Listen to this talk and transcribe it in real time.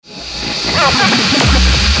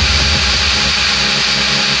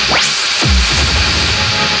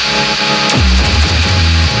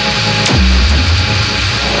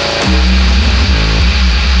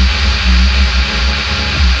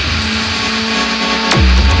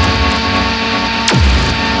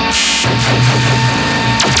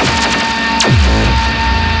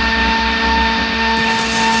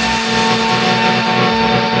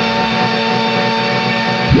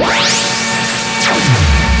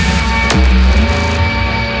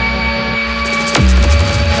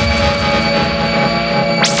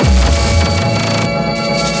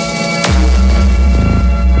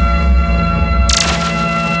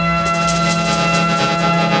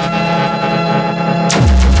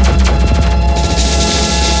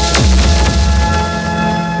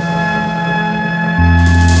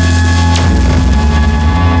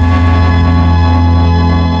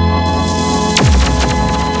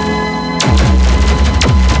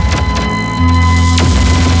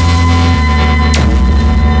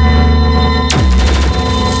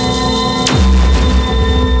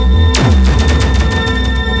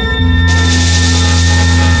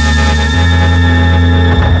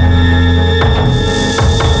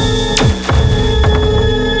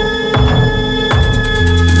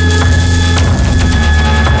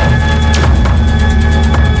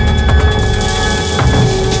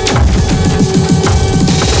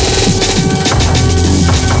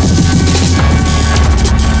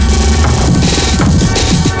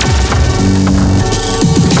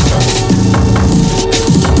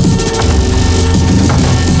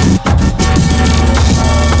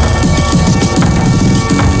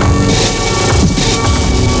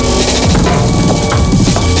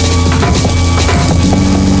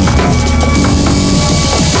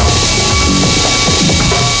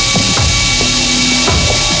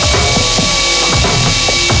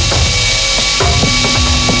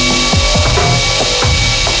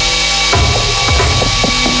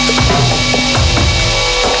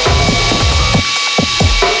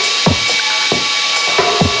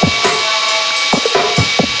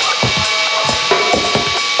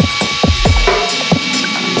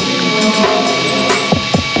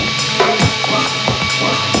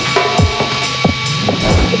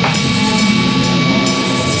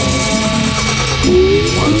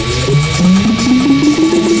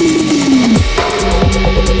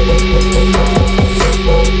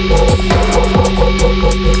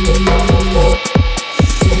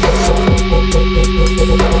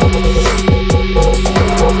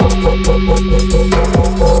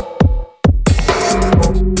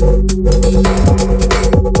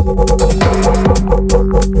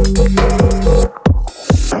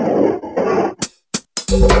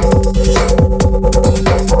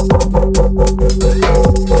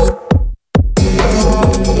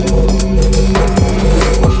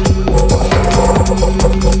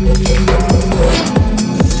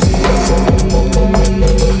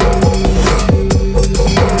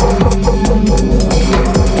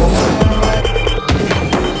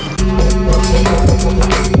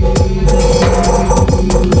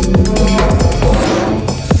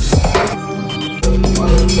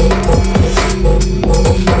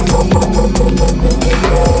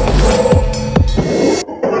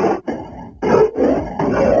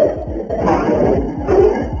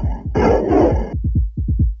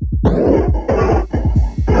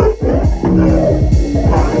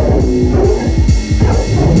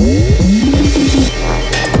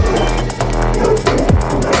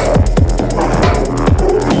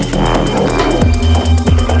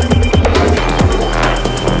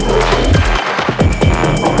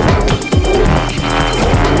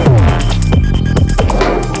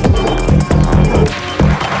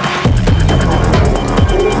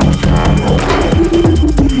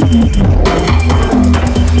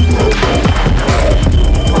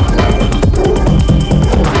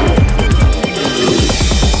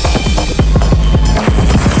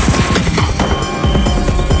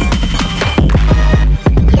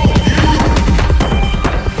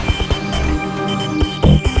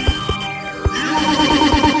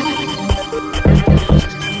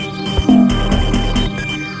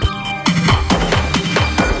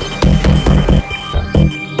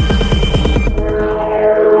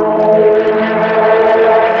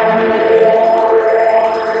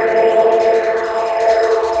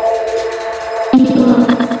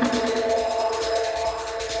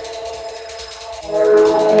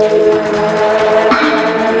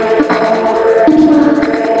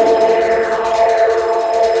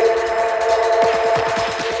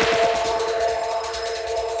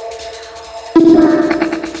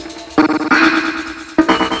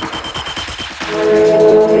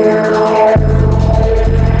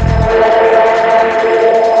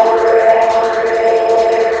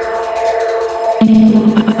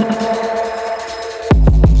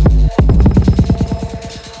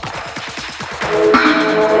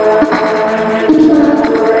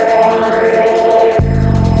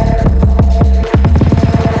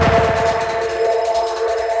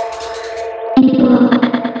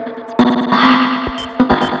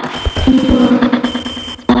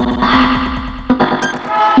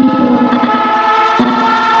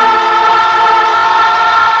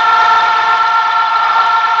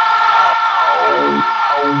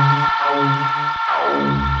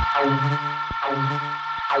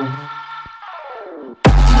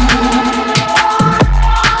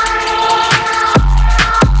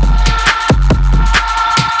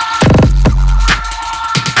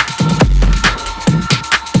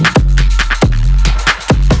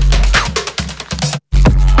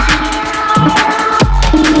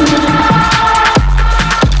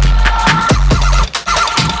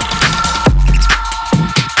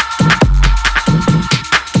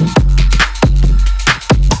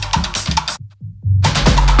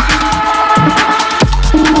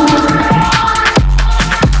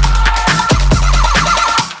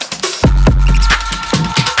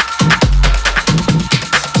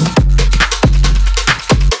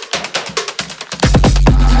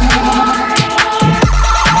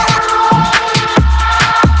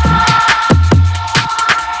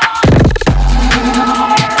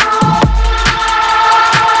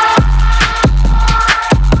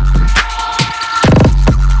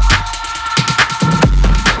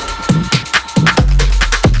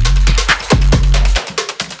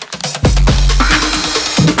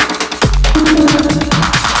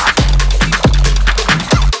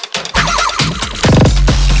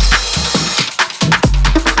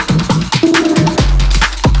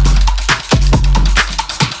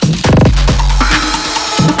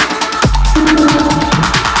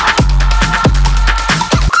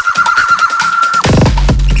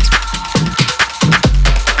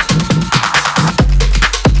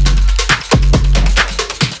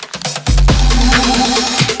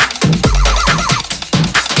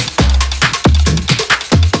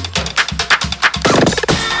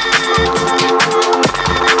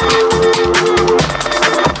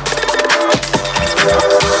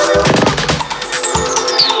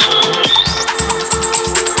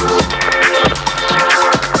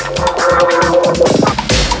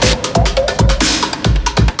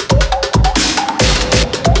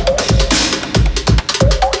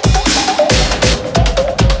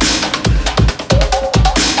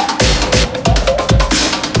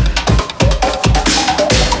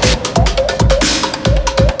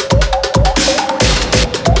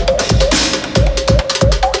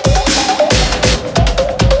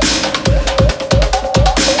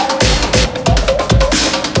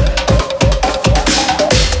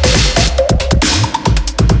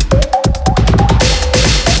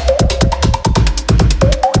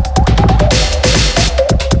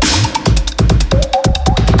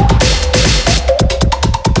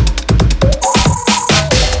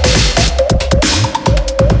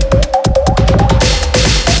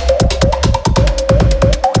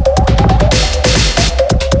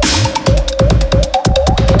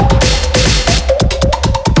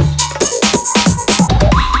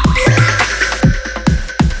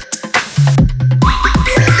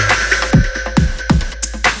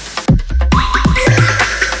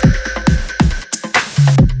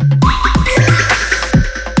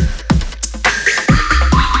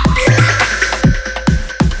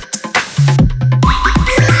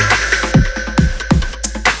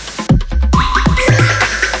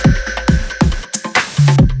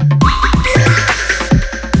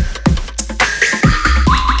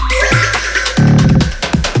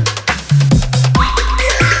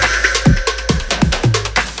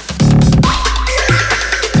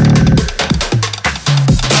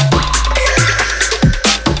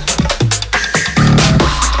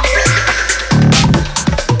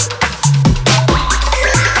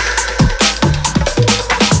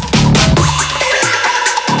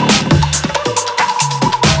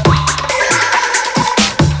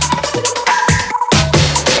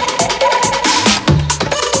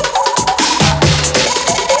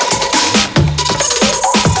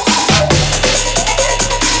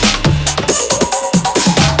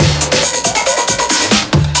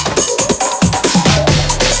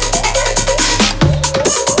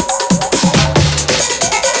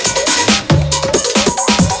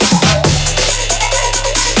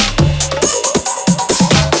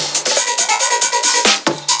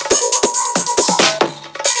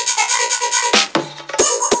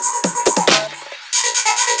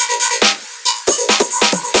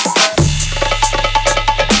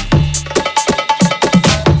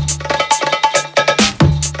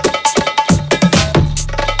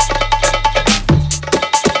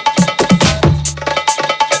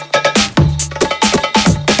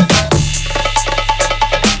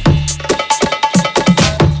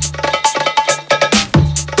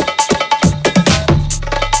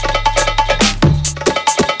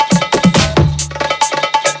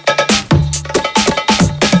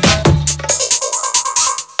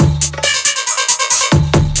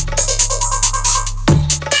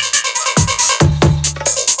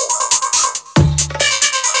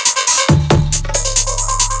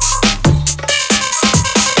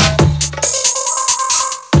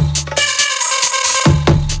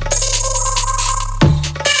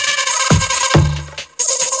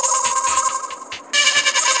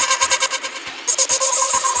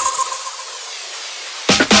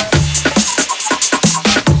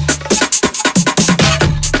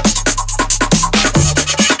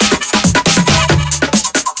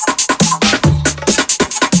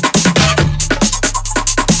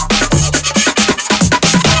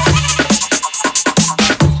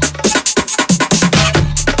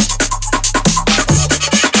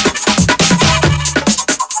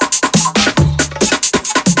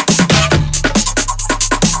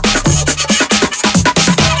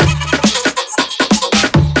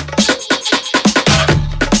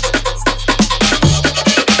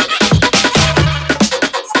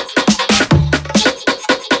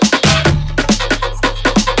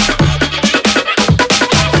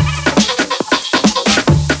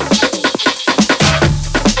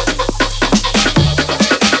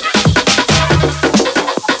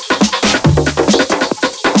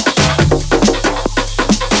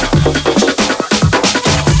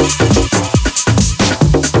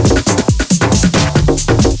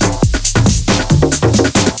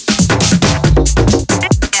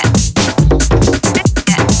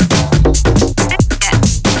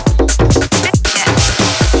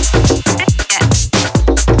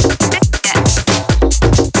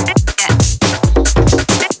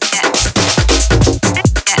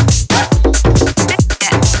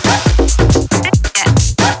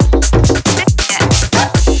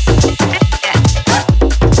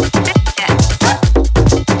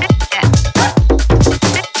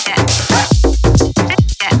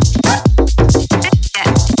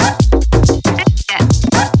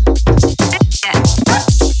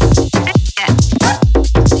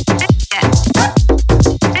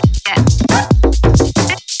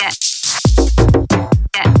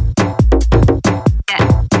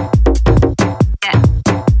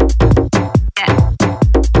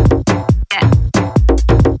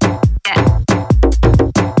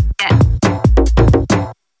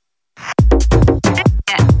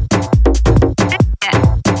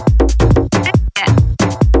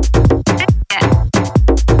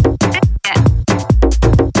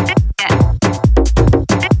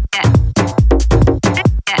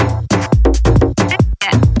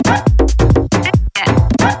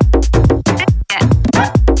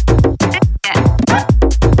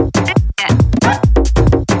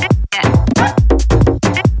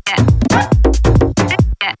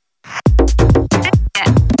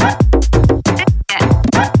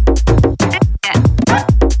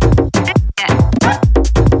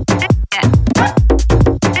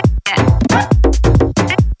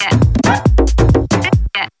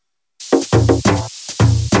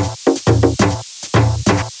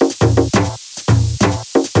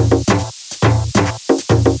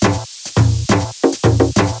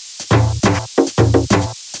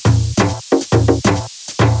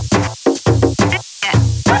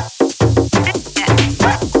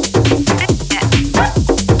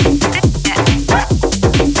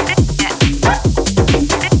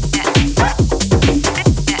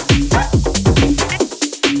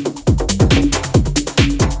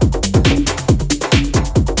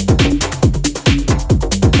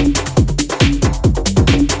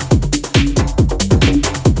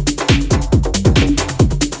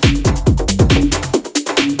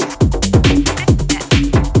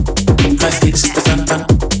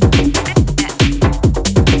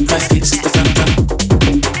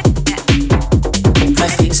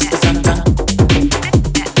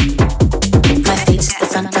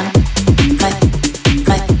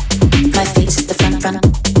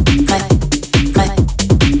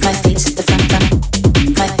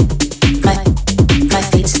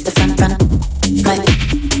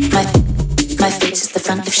face is the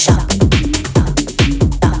front of shop.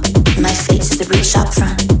 My face is the real shop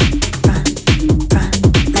front.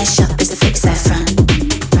 My shop is the fix that front.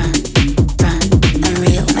 I'm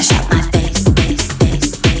real when I shop my face. My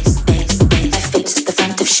face is the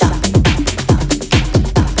front of shop.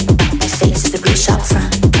 My face is the real shop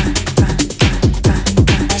front.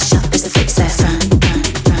 My shop is the fix that front.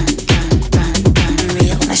 I'm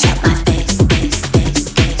real when I shop my face. My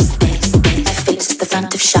face is the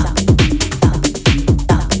front of shop.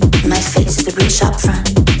 My face is the real shop front.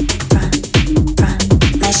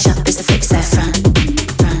 My shop is the fix that front.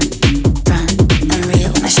 I'm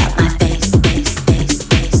real when I shop my face. My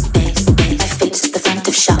face is the front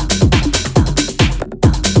of shop.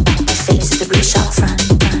 My face is the real shop front.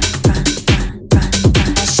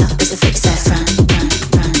 My shop is the fix that front.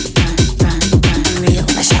 I'm real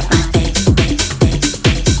when I shop my face.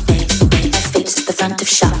 My face is the front of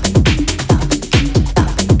shop.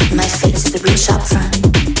 My face is the real shop front.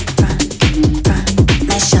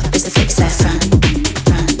 My shop is the fix that front.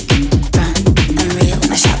 I'm real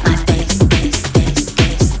when I shop my face.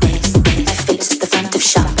 My face is the front of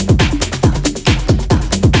shop.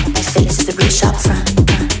 My face is the real shop front.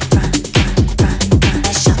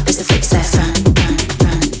 My shop is the fix that front.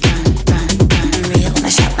 I'm real when I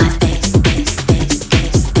shop my face. My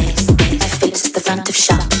face is the front of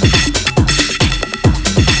shop.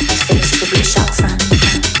 My face is the real shop front.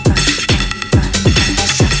 My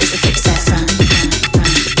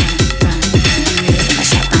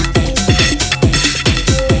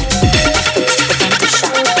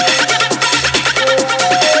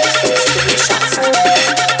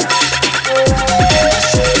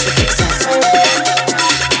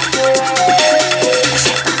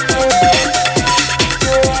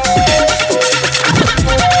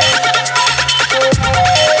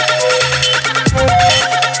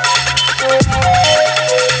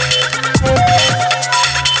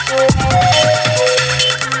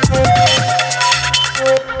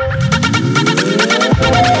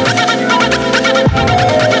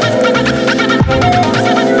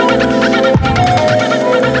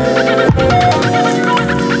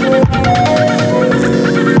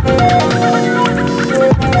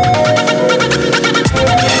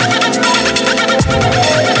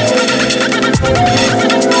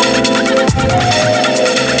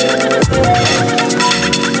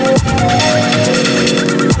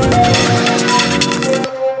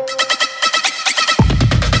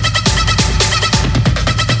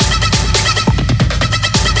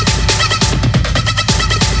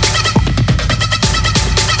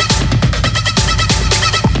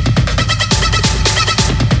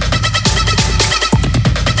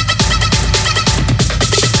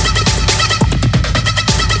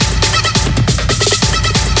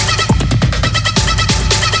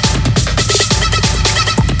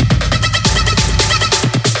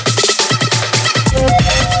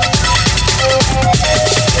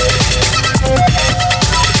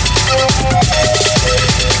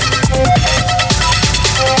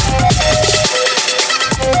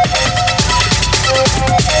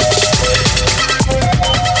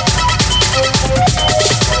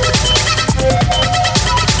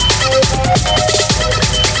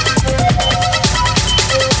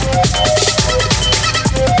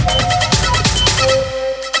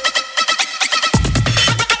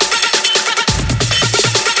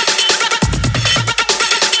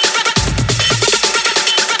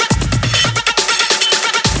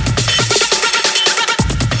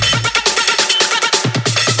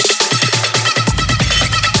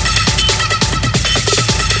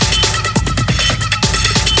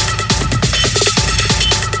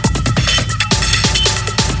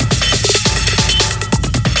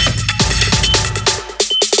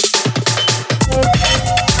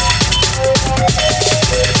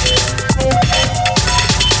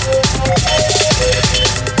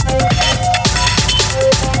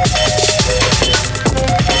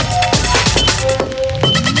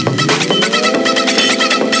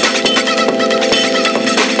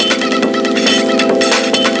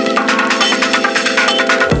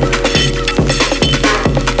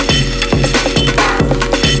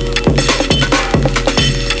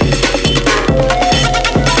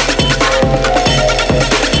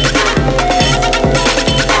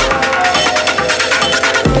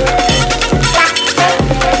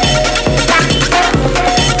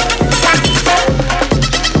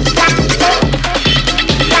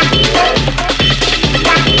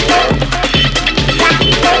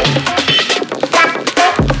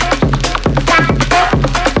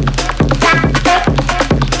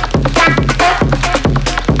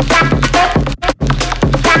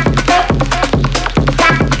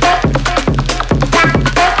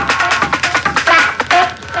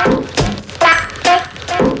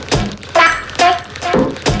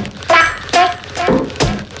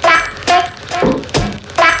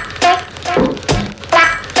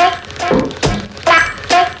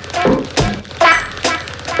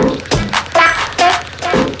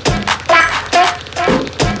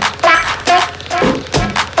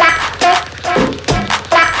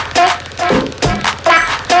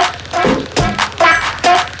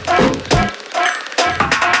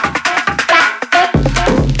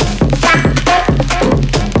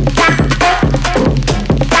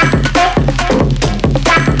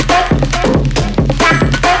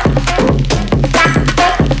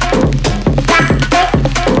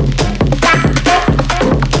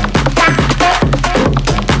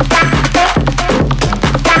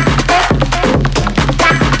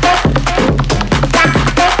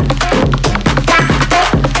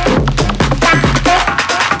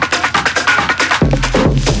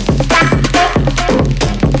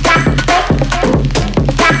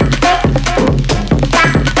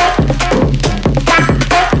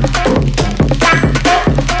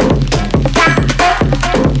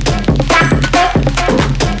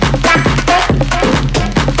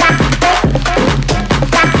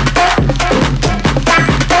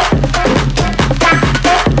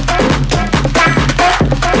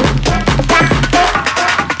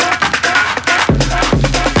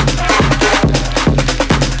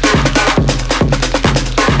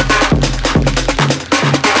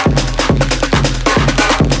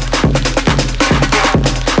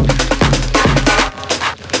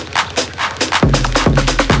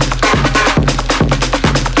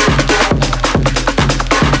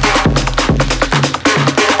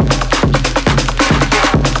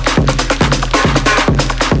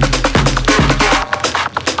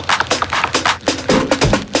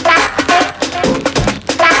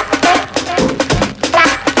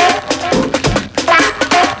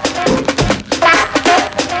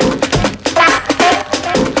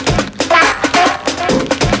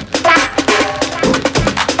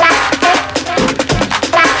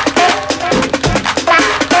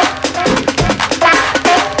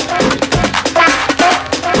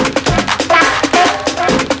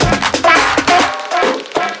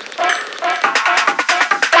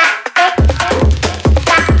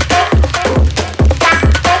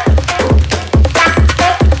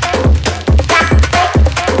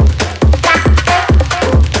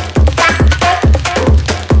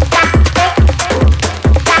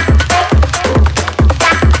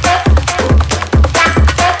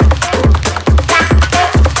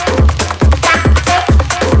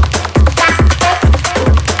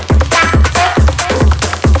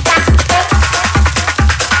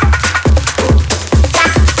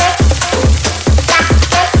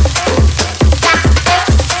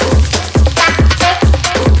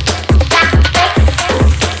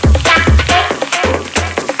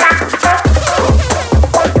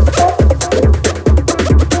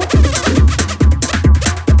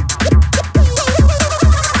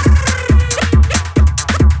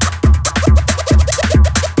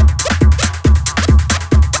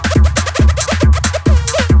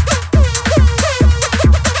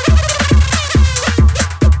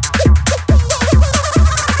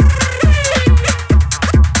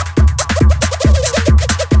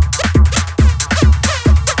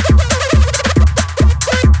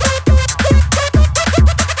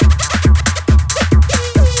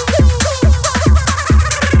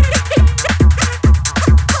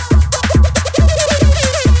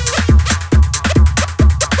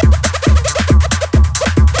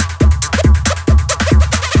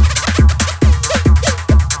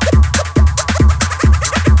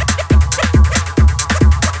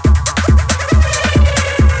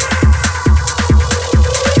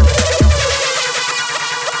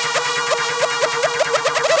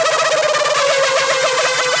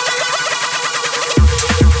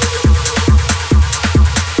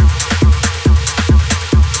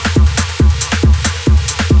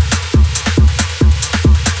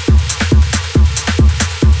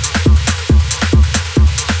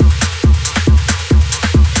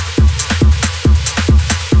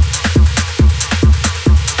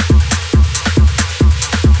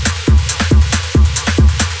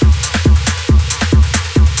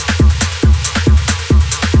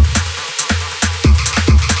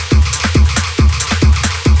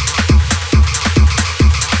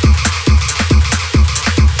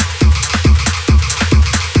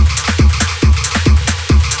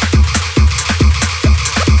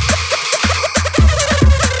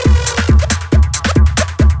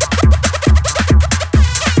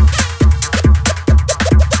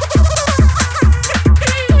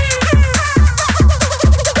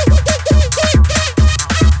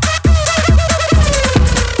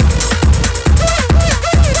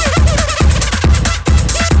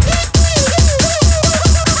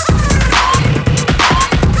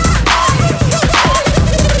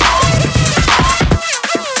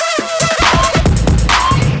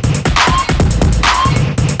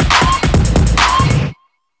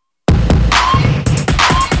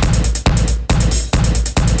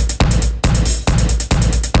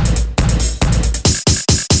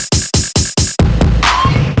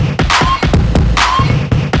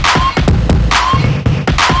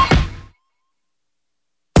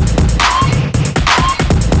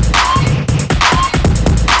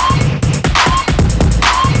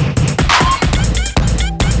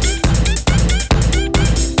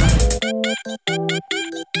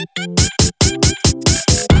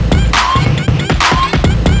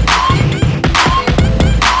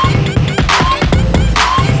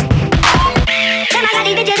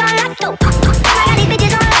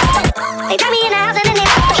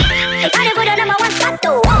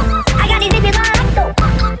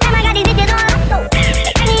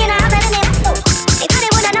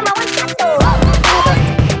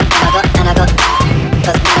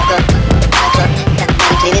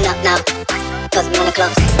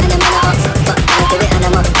clocks, and I'm on a ox. But I do it and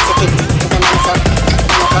I'm up to 50, cause I'm on a sock.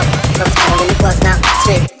 Man a cop, from small in the quads now,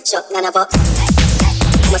 straight, shot, man a box.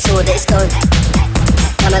 My sword that is cold,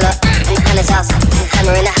 Camelot, in the Hannah's house, and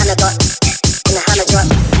hammer in the Hannah got, in the Hannah drop.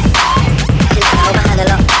 Kill it over Hannah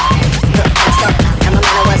lock. Look, can't stop, and my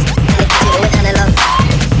man I was, and they could do it with Hannah love.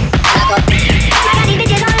 And I got these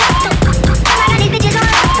bitches on lock, I got these bitches on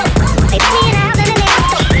lock. They put me in a house and then they lock.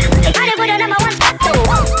 They try to put a number one spot,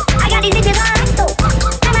 I got these bitches on lock,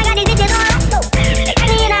 and I got these bitches on lock. They put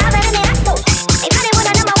me in a house and then they lock. They try to put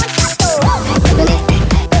a number one spot. Beverly,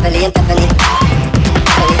 Beverly and Beverly.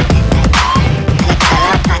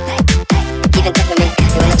 Even deaf me,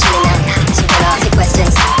 you wanna chill now. She wanna ask you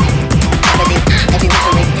questions. Heavily, every week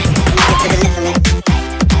for me. And you get to the left of me.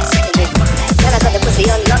 Secondary. Girl, I got the pussy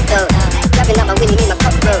on lock though. Grabbing up my winnie, me my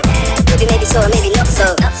cock bro. Maybe so, maybe not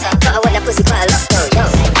so. But I want that pussy quite a lot though. Yo,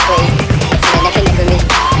 wait, feeling neck and neck with me.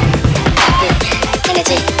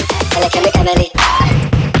 Energy, and I can make Emily.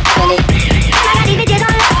 Emily. I got these bitches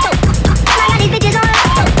on lock. I got these bitches on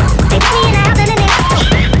lock. They put me in a house and then they lock.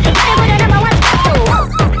 They try to put a number one spot.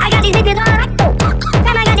 I got these bitches on lock.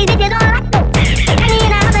 I got these bitches on lock. They put me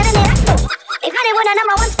in a house and then they lock. They try to put a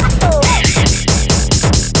number one spot.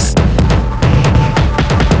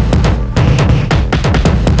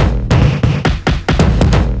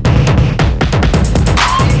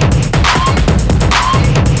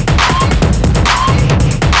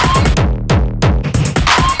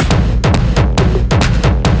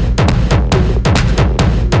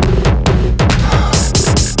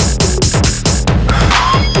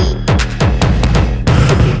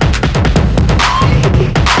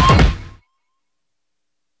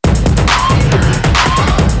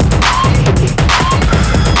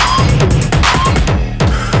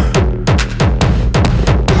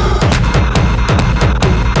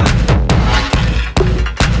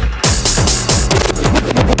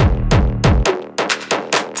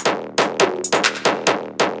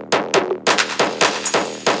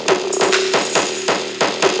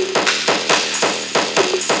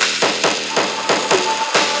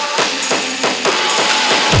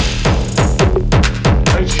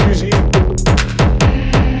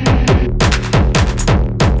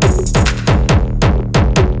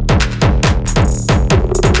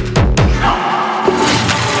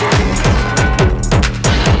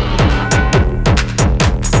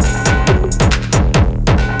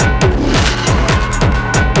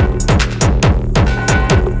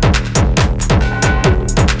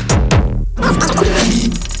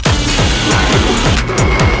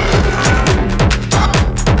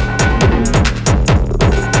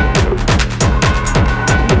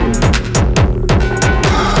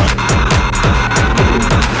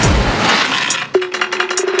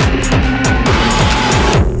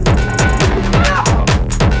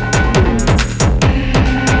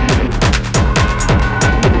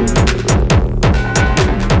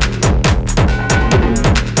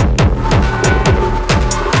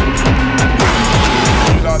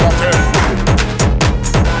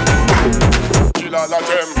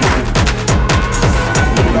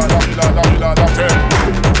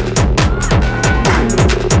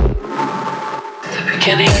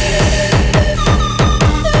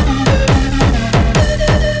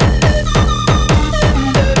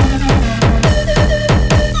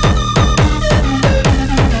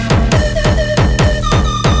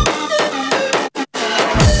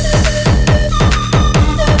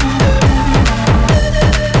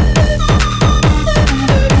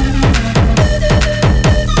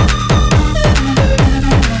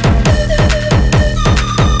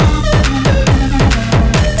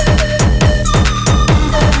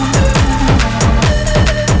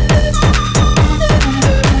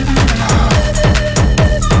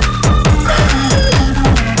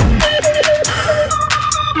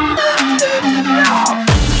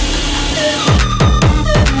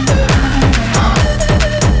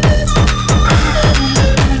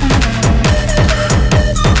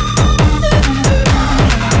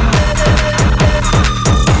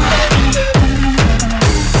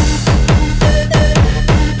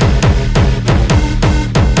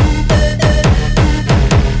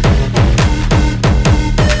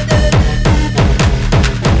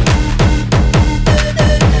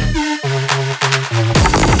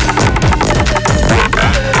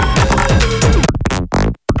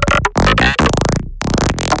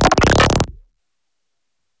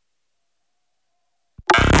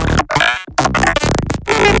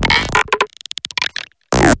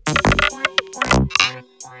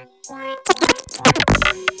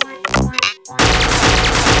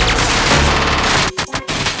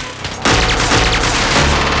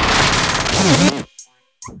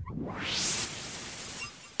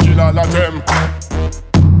 Gila la tem.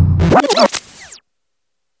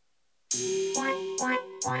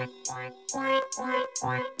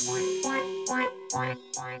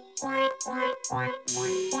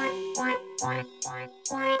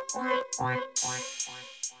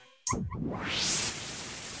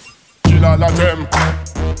 Gila la tem.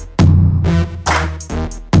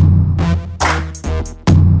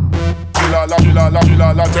 Gila la tem. Gila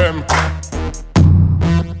la tem.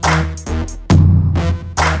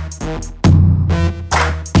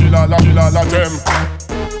 Gila la tem.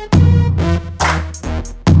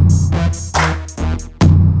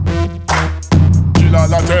 Gila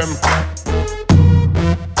la tem. Gila la tem.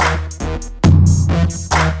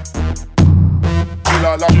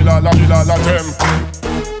 Gila la tem.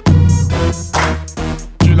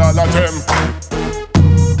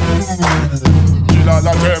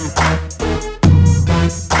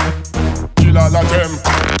 Gila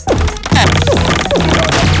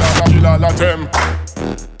la tem. Gila la tem.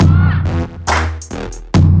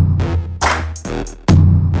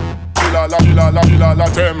 Gila la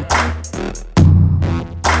tem.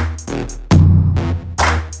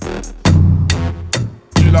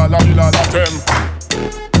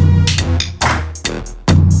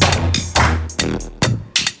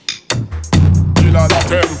 Gila la tem. Gila la tem. Gila la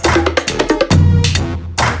tem.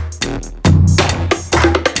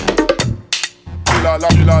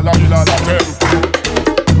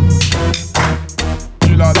 Gila la tem. Gila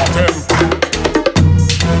la tem. Gila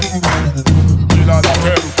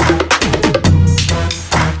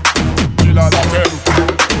la tem. Gila la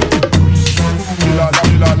tem.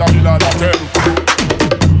 Gila la tem.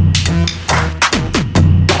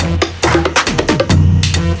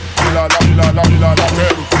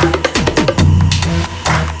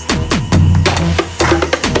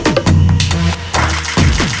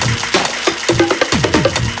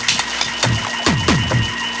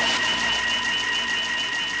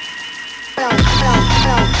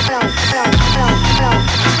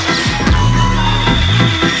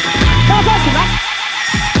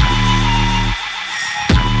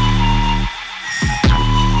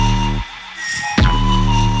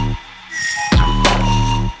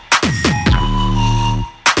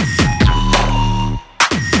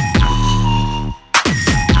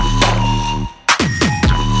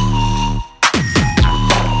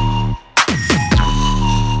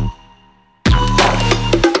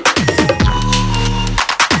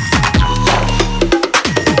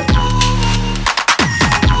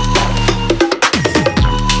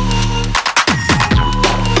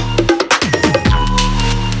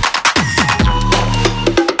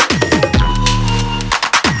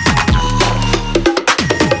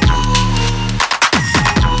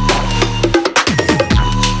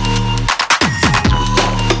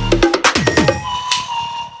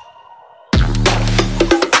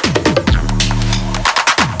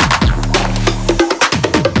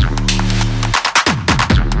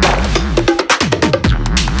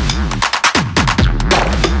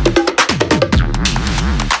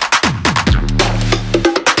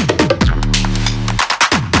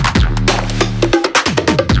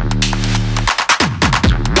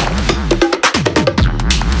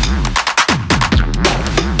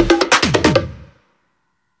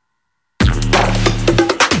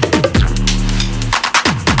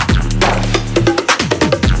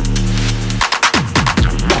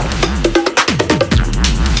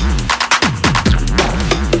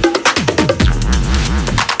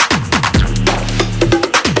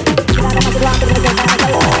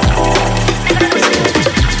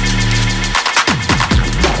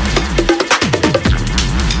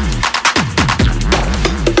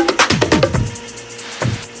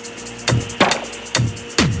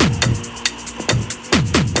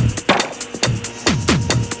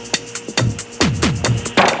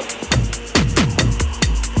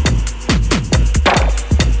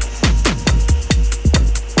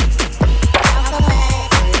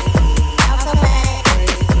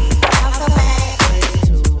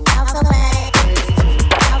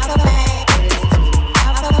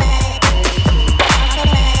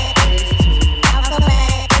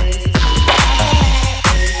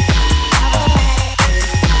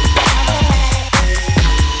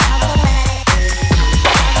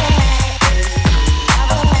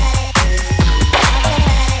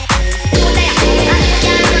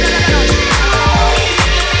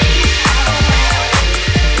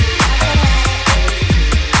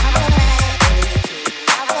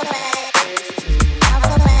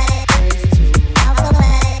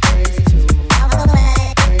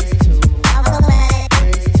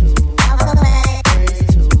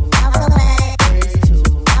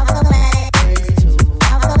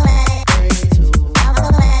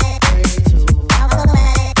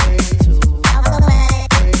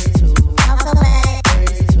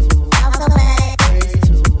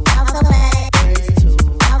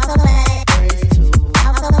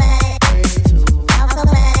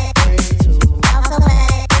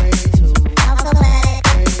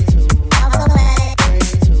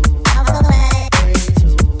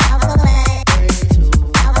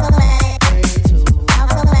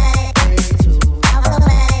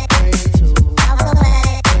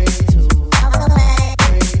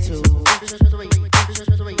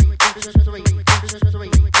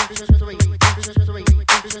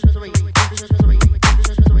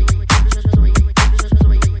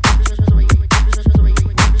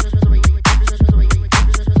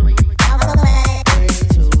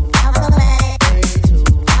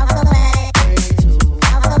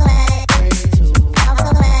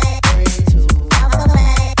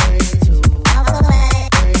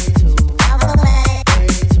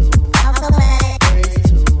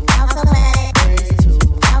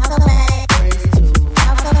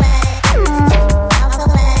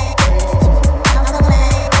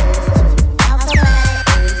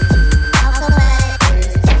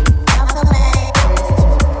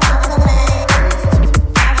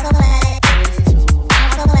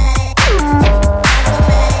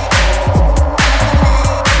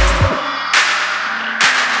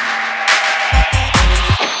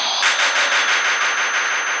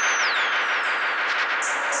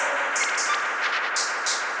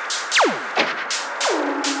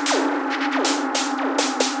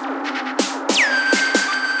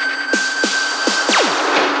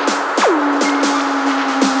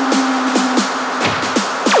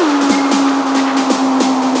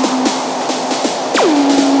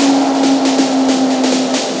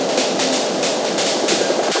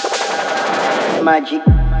 magic.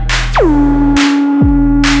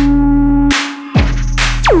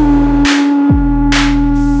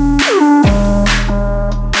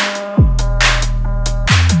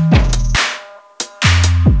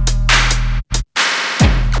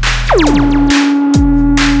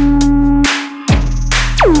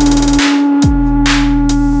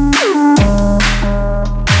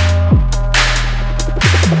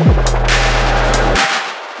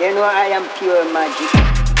 You know I am pure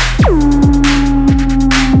magic.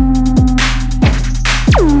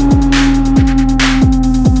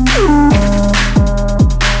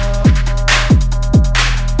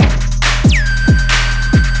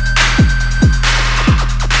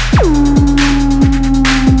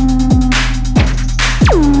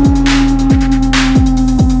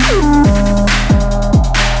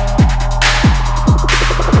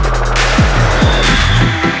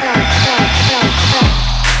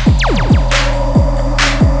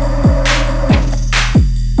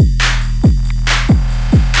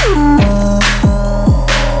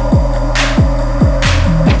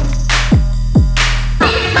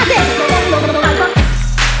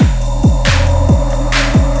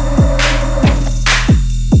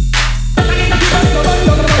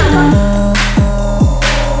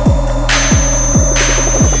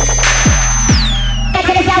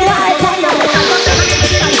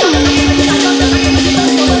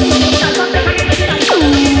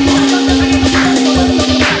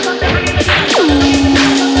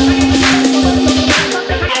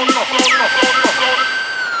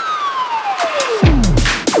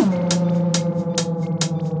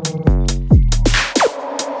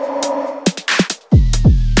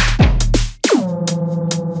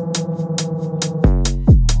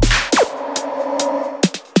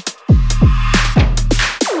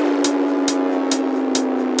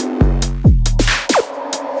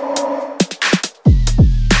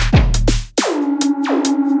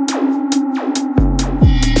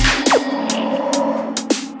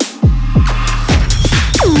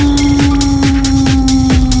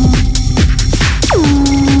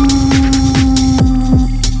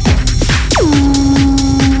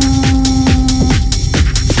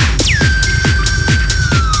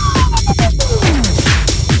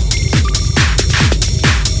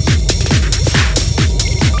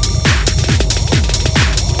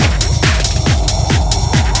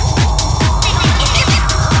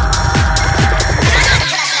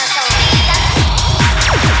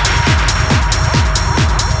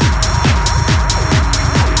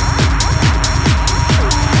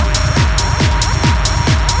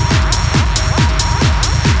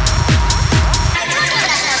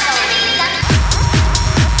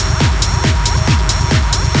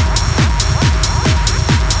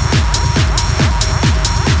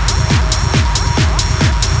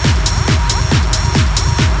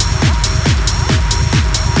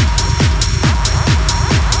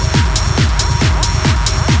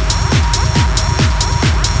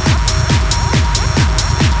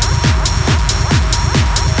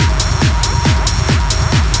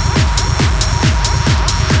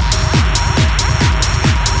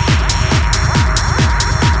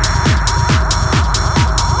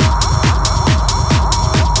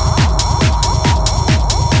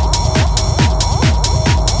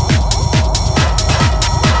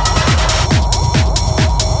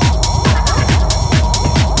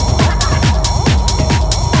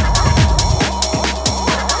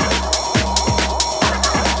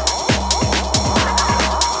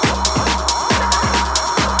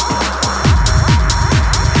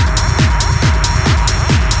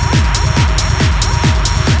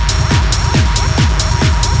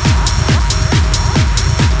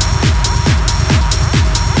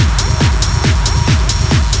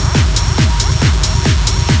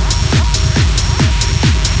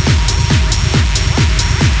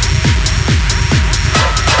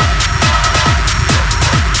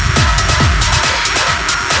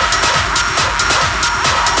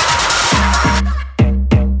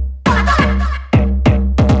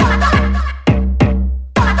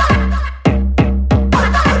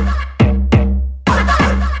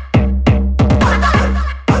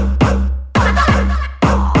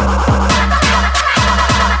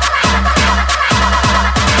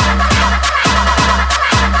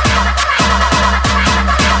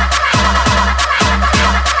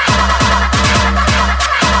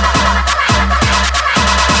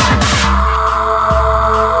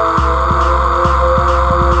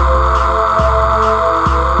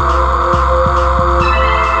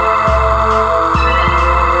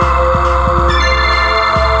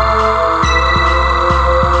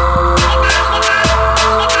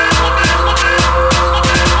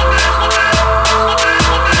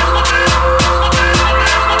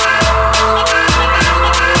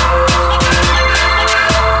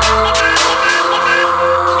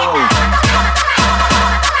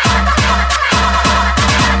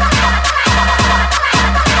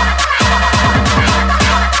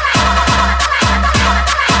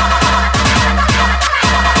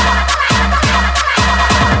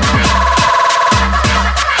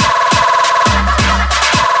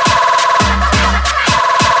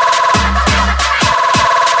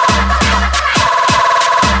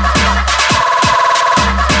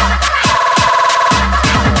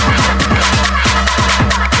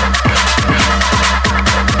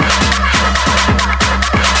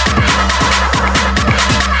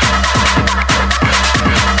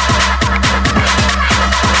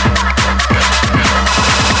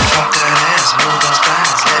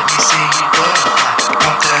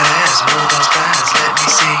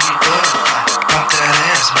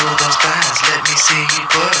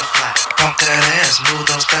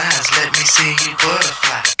 spines, let me see you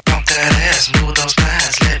butterfly. Bump that ass, move those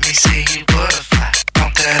spines, let me see you butterfly.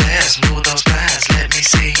 Bump that ass, move those spines, let me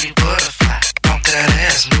see you butterfly. Bump that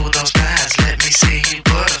ass, move those spines, let me see you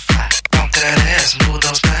butterfly. Bump that ass, move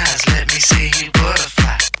those spines, let me see you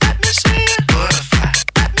butterfly. Let me see you butterfly.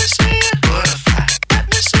 Let me see you butterfly. Let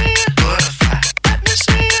me see you butterfly. Let me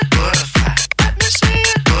see you butterfly. Let me see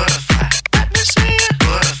you butterfly. Let me see you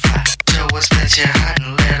butterfly. Show us that you're hot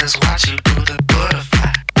and let us watch you do the butterfly.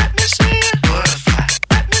 Let me see you butterfly.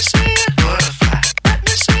 Let me see you butterfly.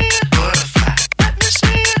 Let me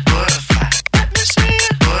see you butterfly. Let me see you butterfly. Let me see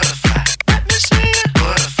you butterfly. Let me see you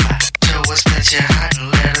butterfly. Show us that you're hot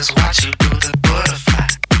and let us watch you do the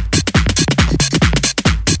butterfly.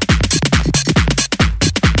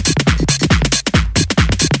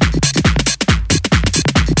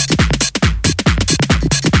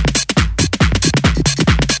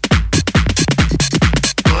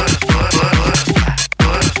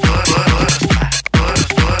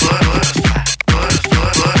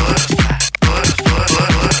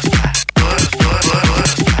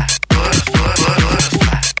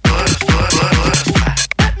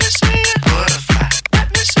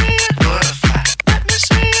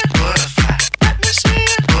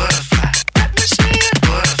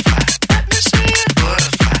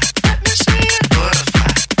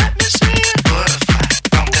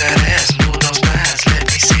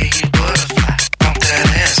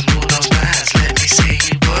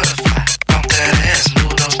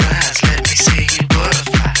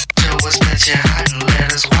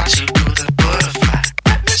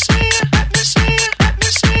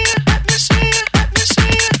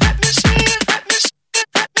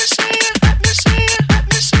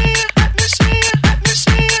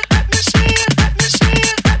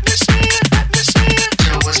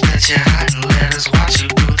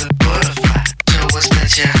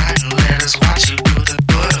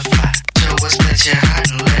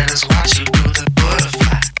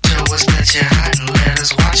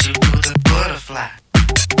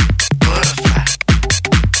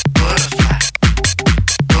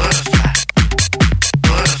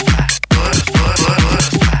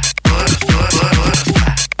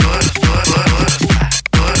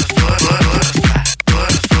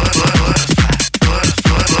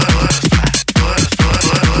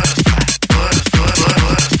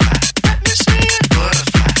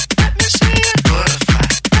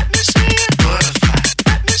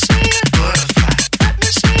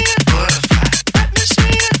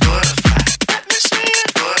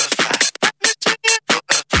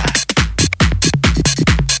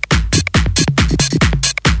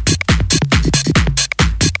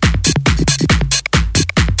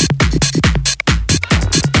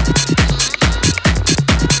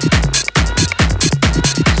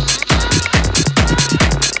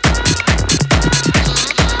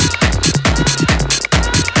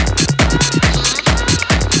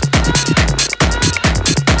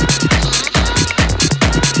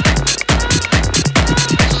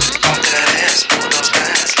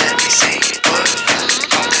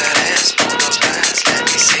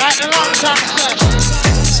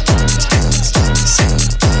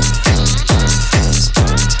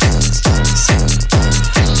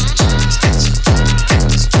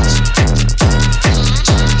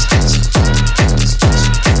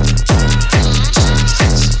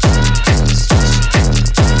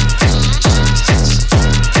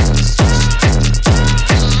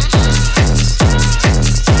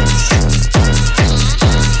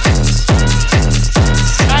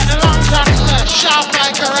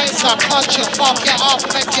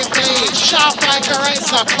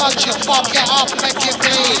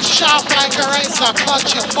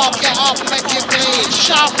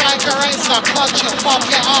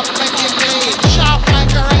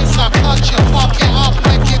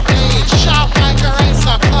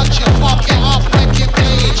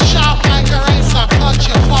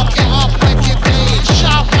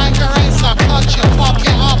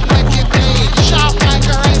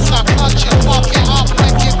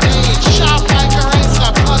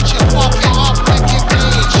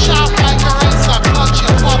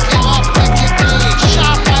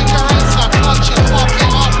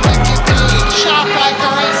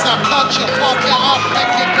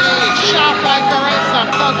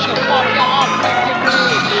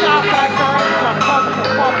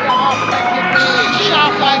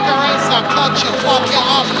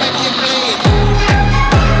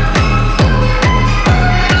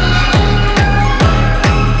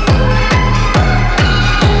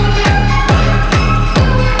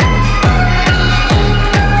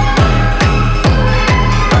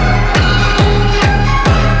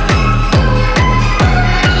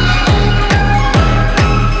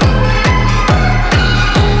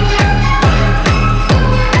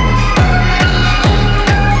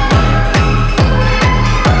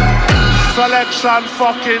 Selection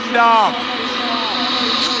fucking dog.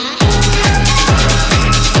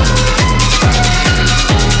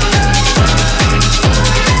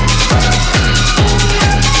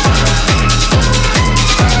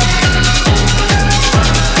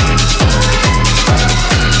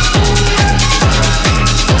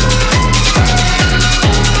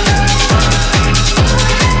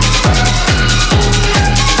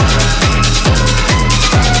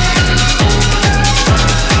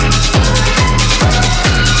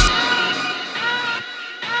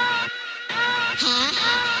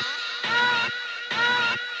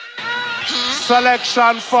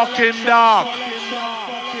 Selection fucking dog.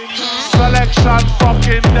 Selection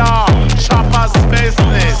fucking dog. Choppers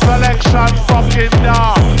business. Selection fucking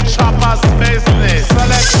dog. Choppers business.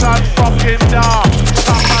 Selection fucking dog.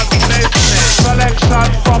 Choppers business. Selection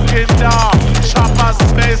fucking dog. Choppers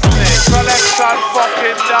business. Selection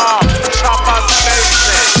fucking dog. Choppers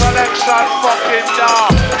business. Selection fucking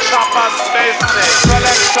dog. Choppers business.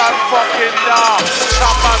 Selection fucking dog.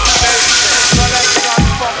 Choppers business. Selection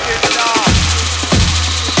fucking dog.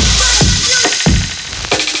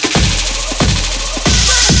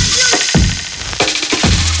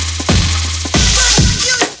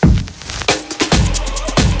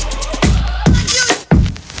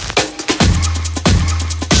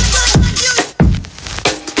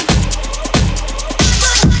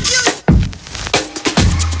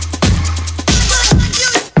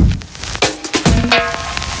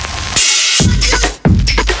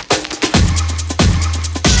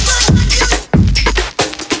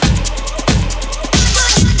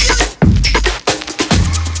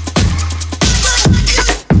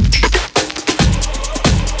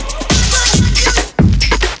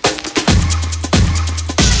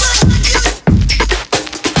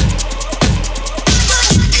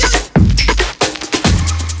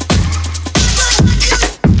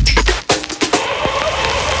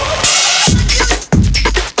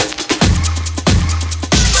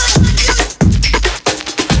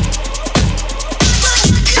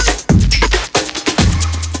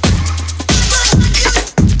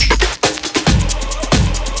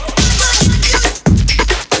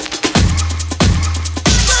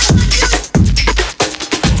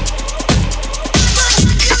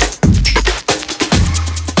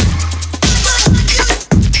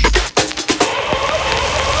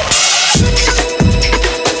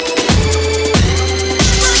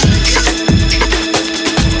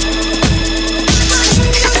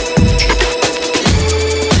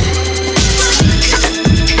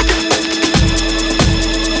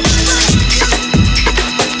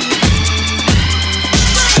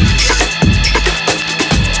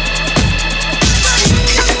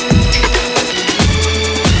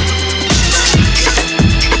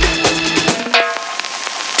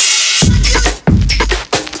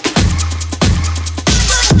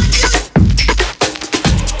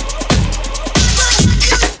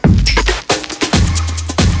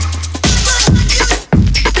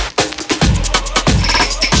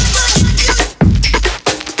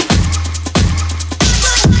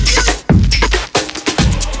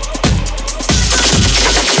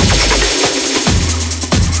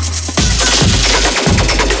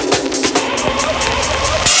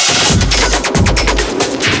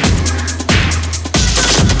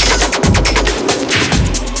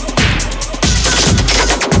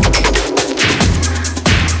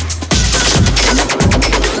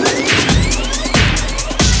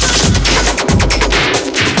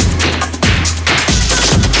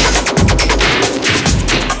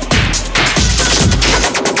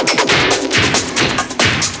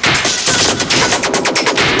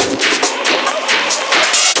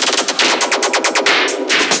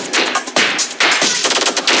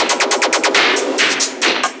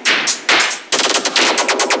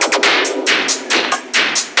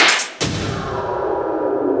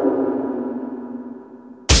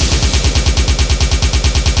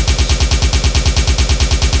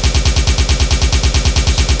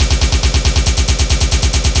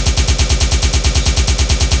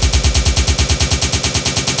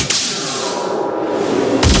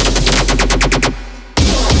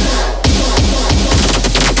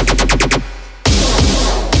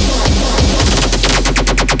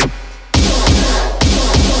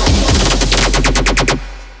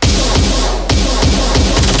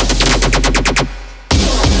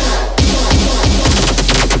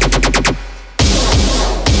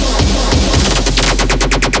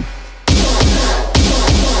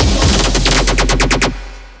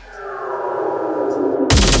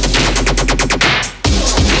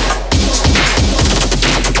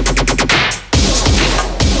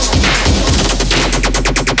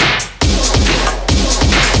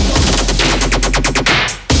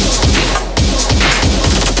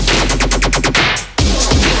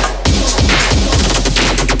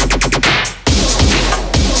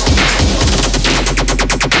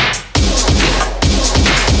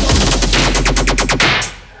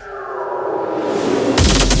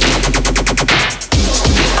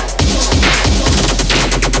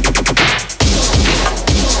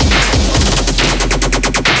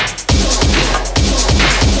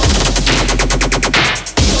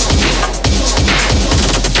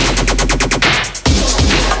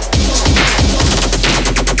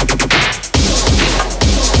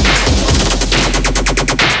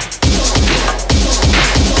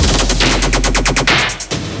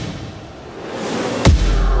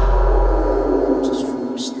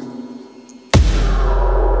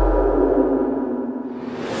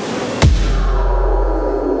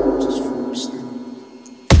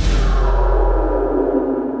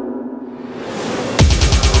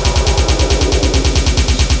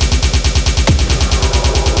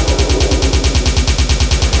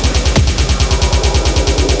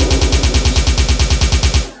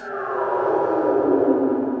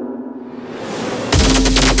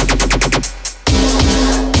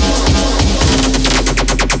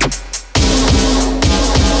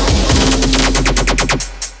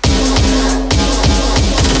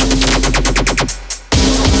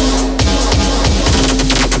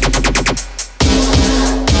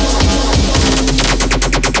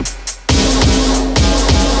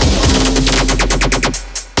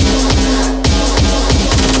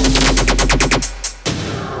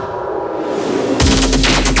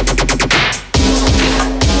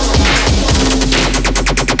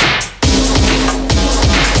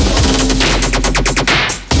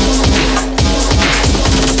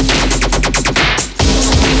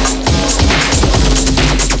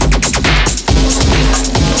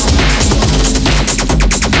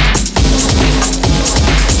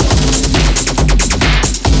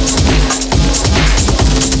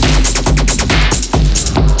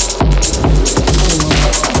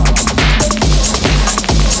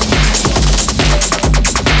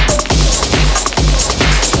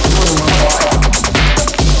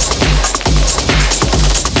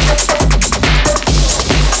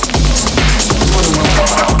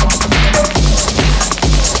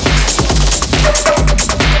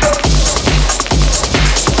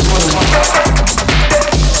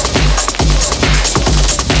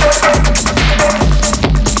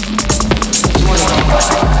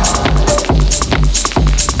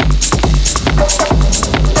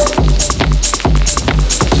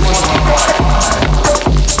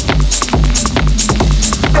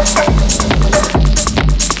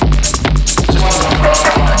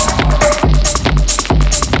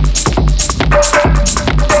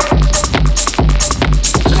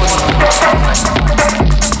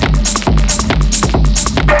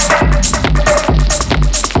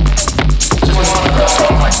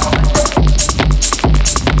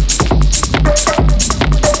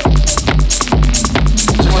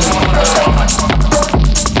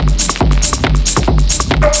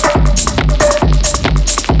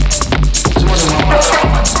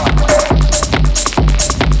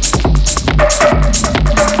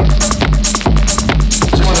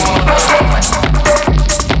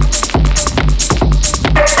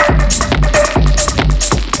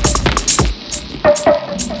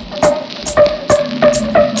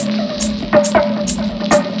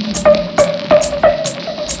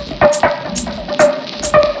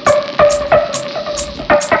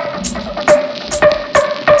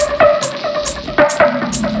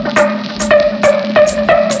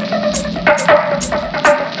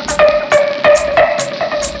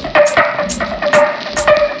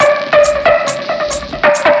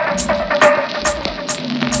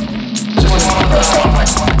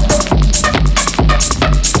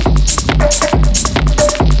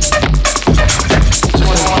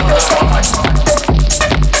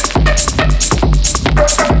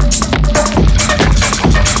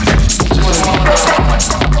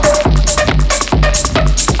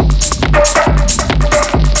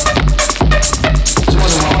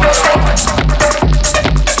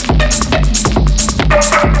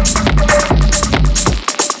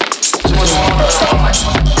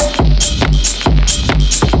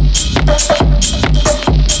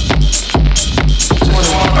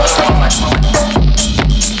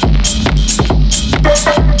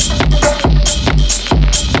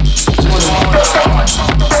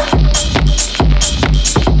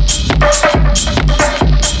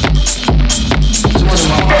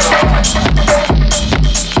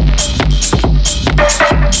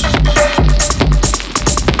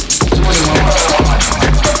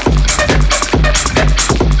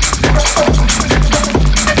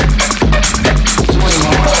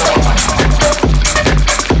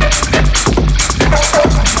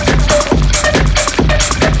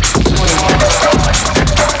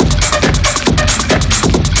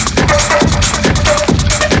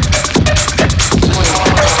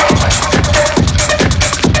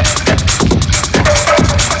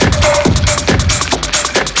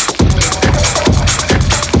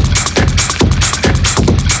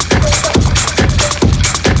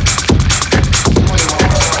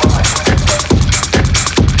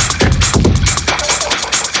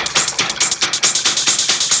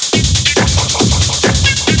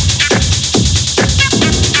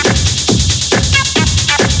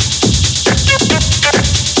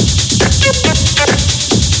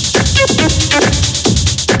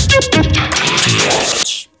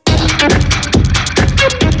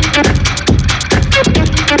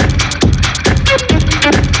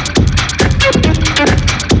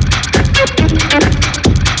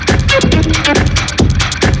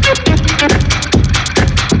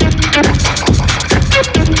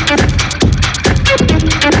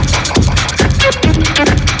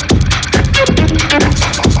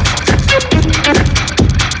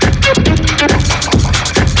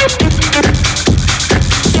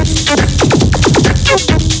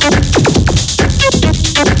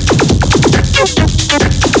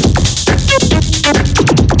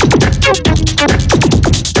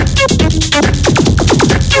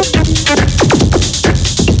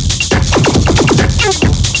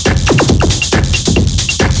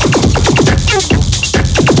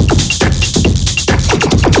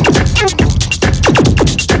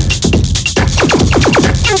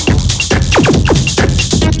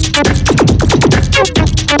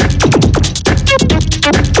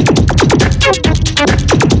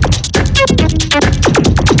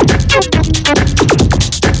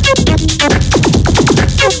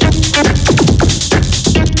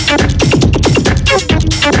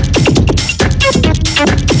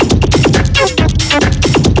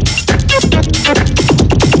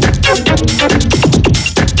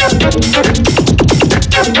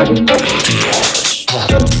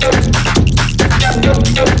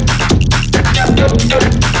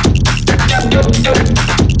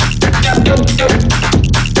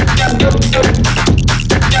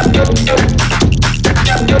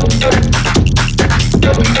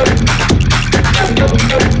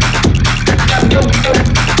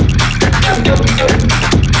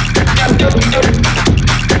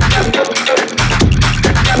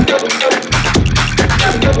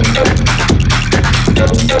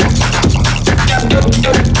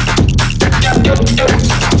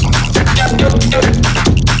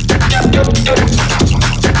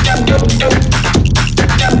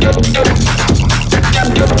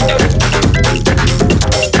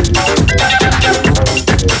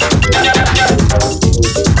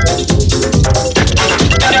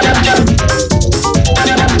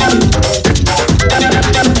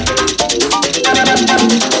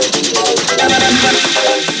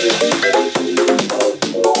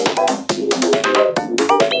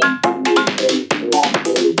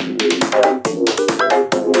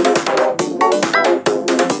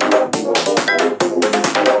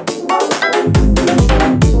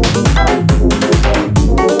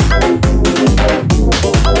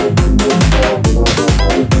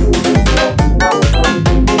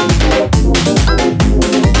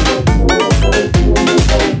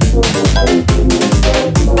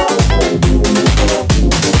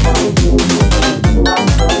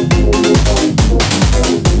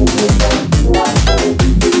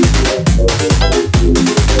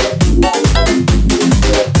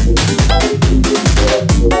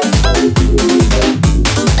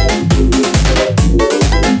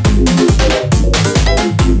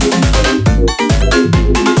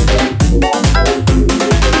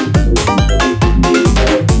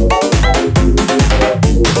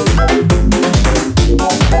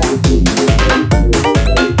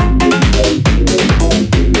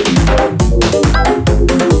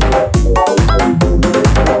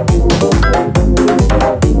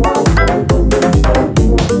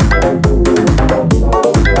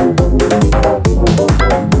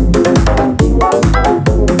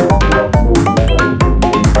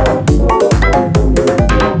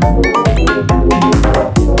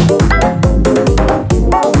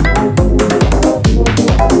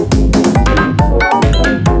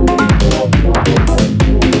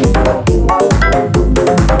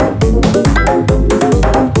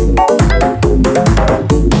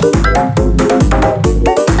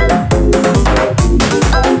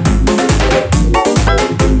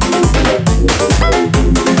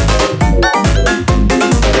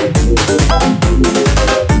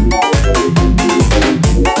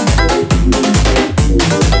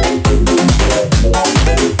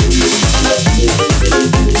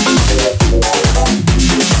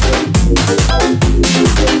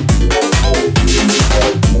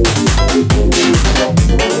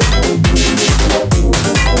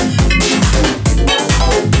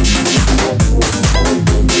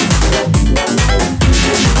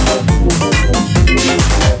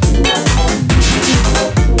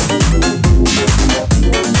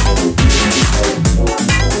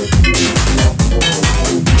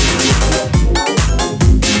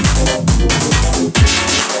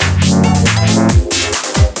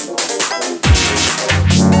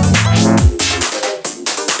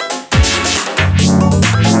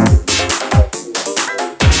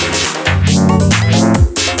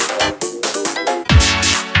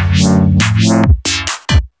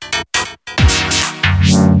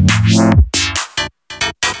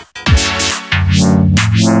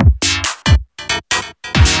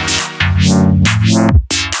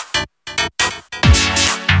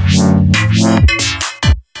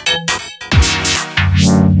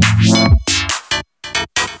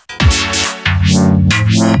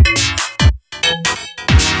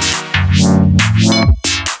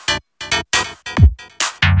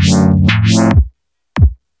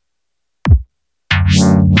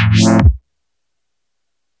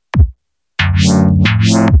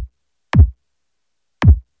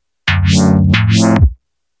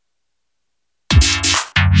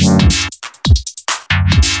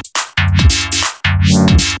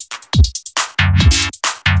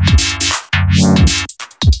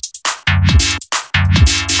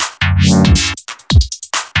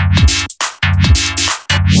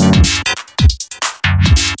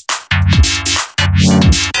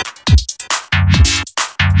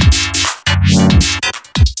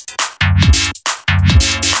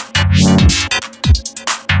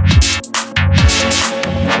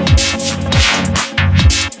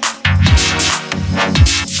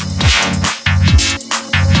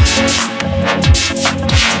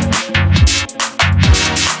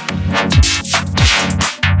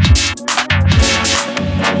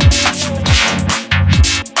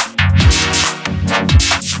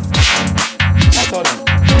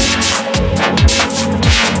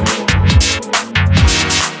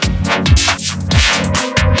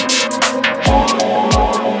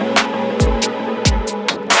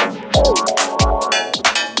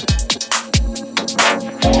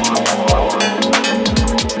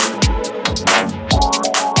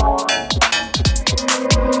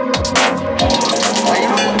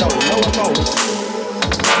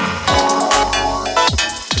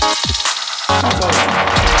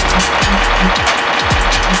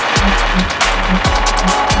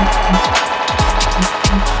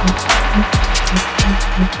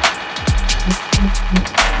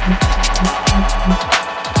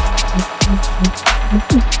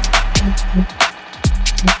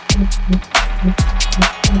 They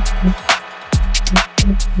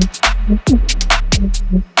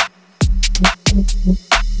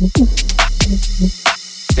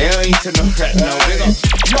don't need to know right now. Big up.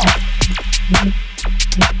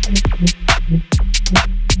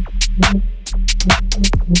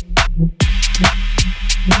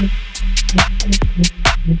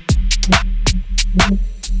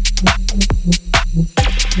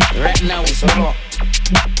 Right now it's a lot.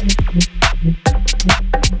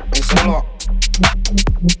 It's a lot.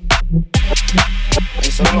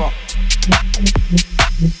 It's a lot.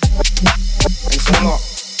 It's a lot.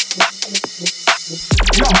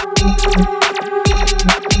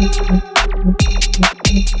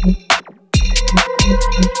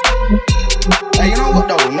 Hey, you know what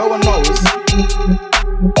though? No one knows.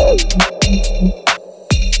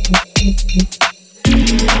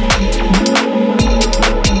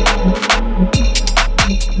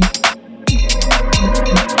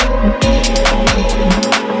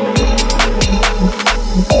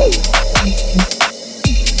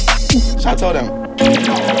 Should I tell them?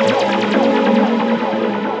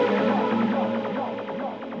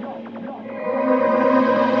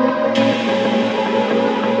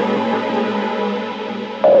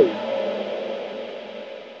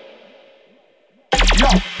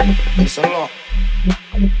 It's a lot.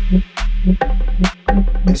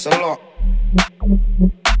 It's a lot.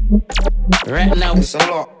 Right now it's a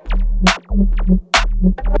lot.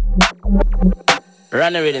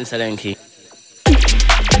 Run the rhythm, Salenki.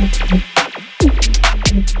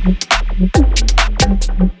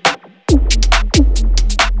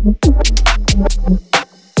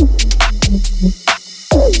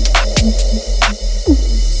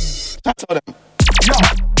 I told them.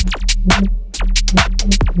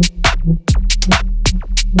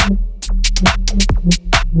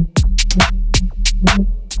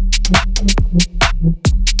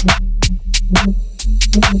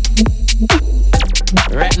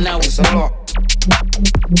 Right now it's a lot.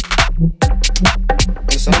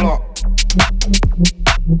 It's a lot.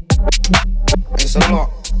 It's a lot.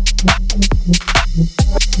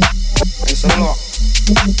 It's a lot.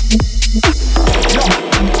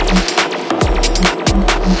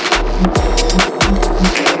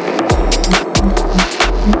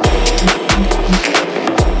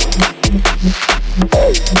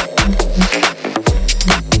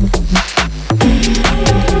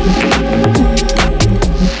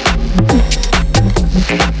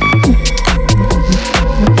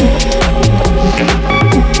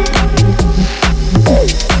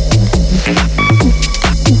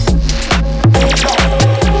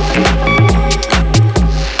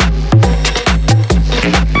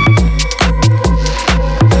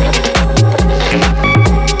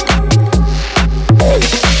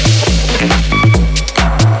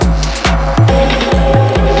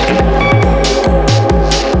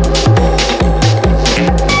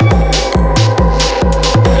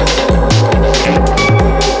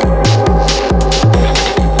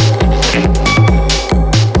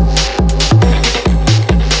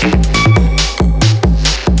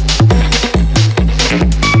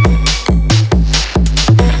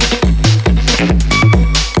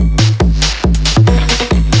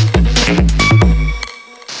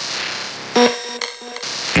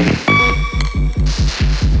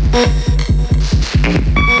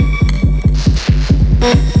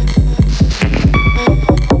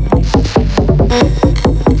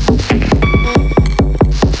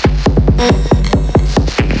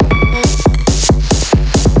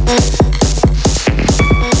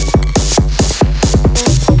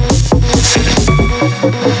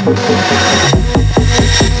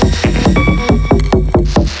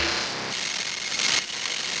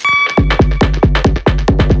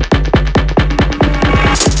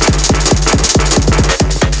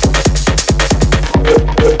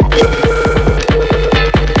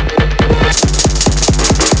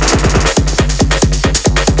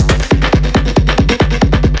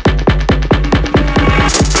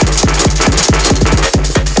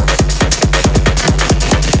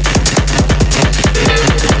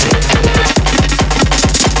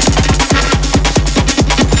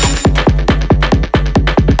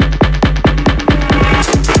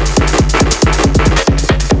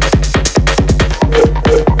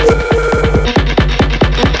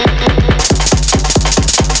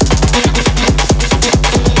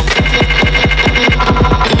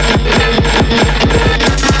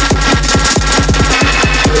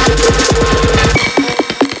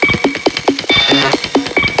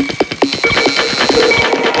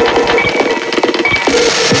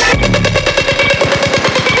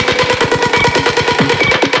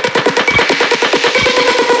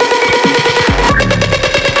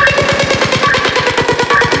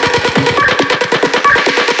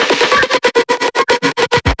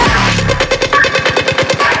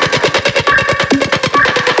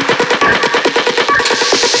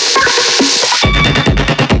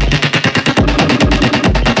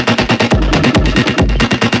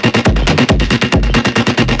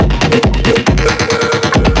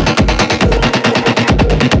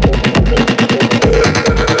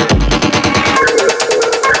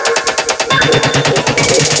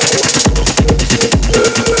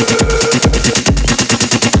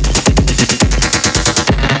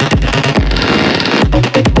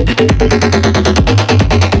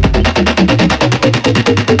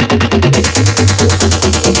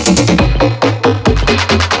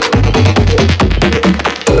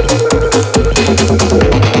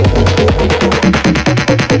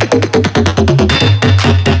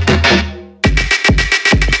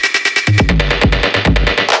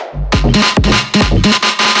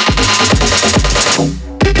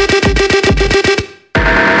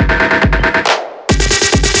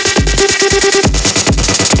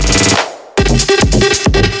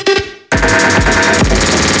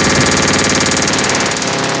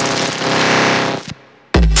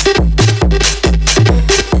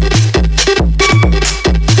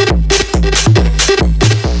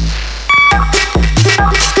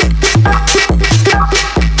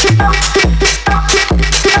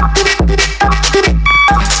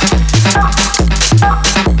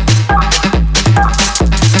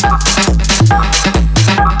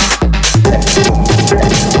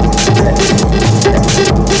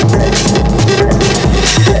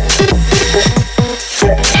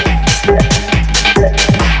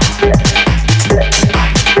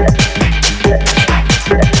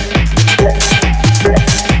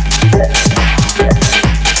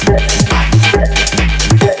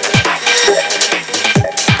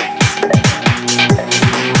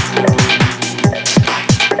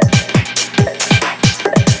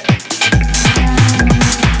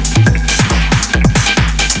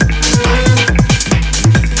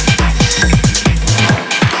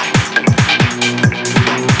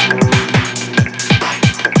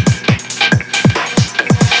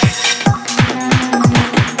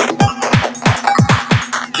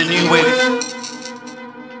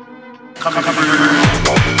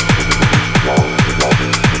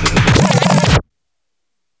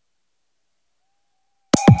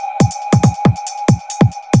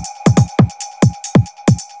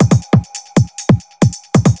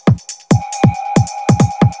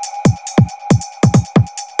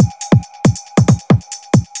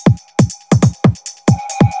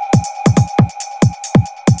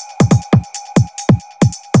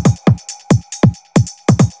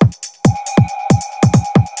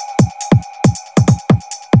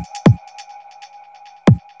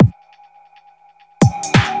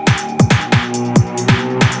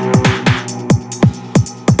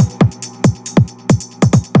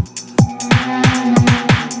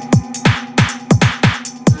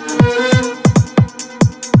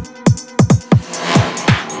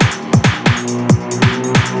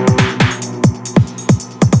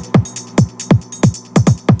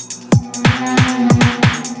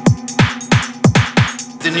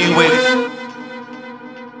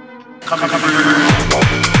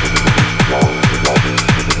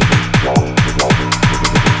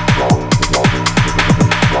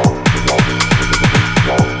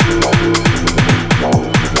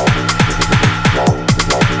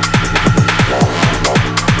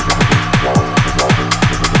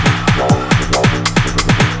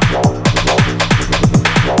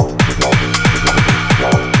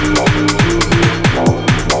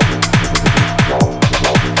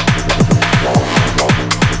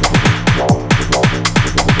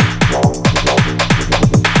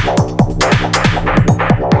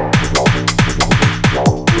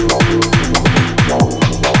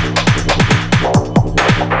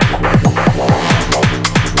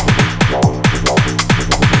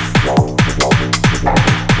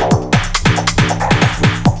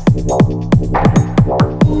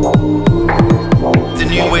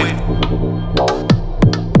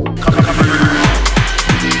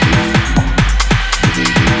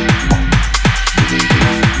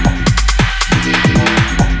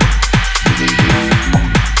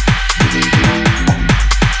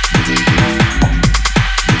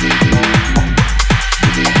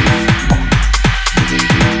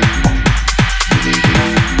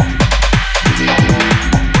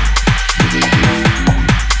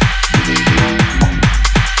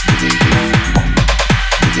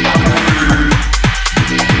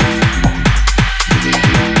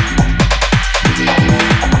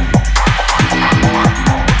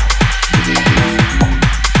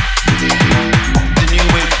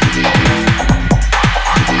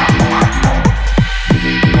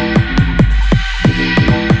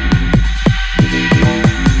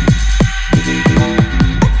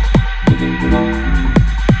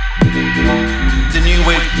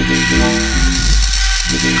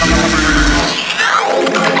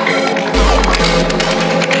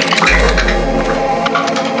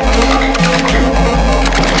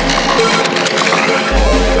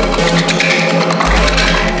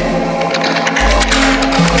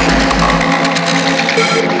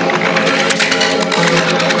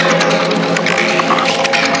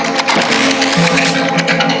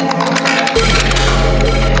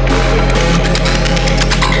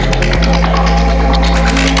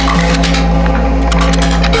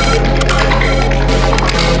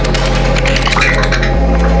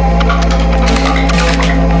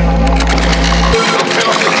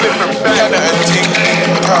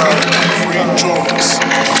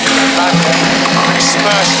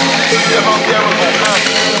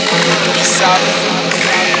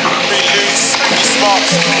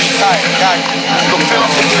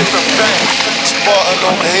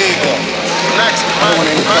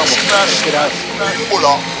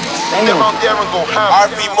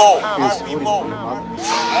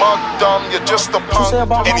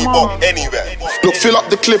 Look, fill up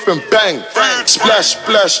the clip and bang. Splash,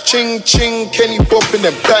 splash, ching, ching. Kenny bopping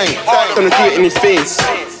and bang. Gonna do it in his face.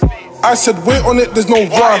 I said, wait on it, there's no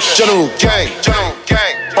rush. General gang.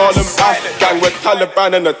 All them Afghan with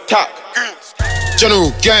Taliban and attack.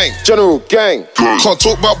 General gang. Can't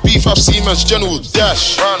talk about beef, I've seen man's general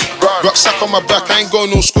dash. Rucksack on my back, I ain't going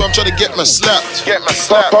no square, I'm trying to get my slapped.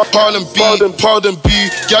 Pardon B,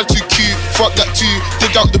 gal too cute, fuck that too,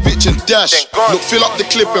 dig out the bitch and dash. Look, fill up the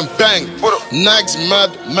clip and bang. Nags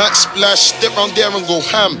mad, max splash, step round there and go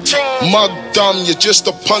ham. Mug dumb, you're just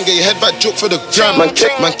a punk, get your head back, joke for the gram.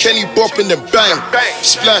 Man Kenny bopping and bang.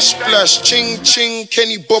 Splash, splash, ching, ching,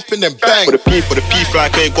 Kenny bopping and bang. For the P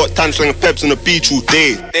flag, ain't got tan slinging peps on the beach all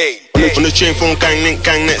day. On the chain phone, gang link,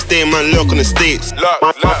 gang next day, man lurk on the States.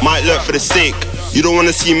 Might lurk for the sake. You don't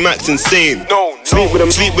wanna see Max insane.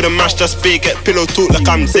 Sleep with a mash, just big, get pillow talk like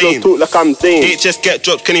I'm Zane. HS get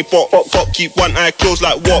dropped, Kenny pop, keep one eye closed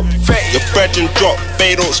like what? Your brethren drop,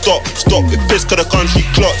 bay don't stop, it piss cause the country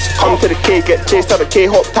clots. Come to the K, get chased out the K,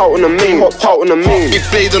 hopped out on the main. Big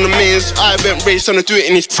blade on the mains, I went race trying to do it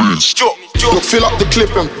in his face. Look, fill up the clip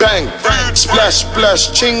and bang. Splash,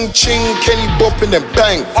 splash, ching, ching, Kenny bopping and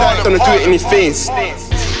bang. Gonna do it in his face.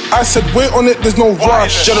 I said, wait on it, there's no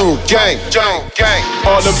rush. General gang.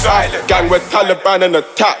 All them Afghan with Taliban and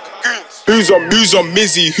attack. Who's on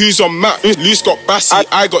Mizzy, who's on Mac? Loose got Bassy,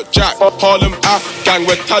 I got Jack. Harlem Afghan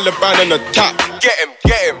with Taliban and attack. Get him.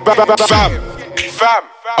 Fam.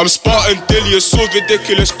 I'm Spartan Dilly, a sword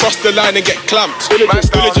ridiculous, cross the line and get clamped.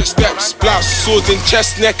 Diligent steps, splash, swords in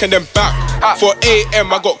chest, neck and then back. For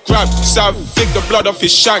AM I got grabbed, Sam dig the blood off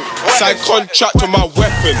his shank. Sign contract to my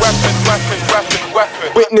weapon.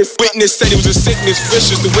 Witness said it was a sickness,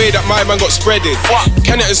 vicious the way that my man got spreaded.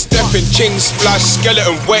 Kenneth stepping, ching splash,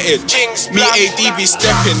 skeleton wetted. Me ADB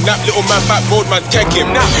stepping, that little man backboard man tech him.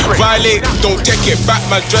 Violate, don't take it back,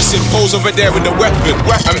 man dressing, pose over there with the weapon.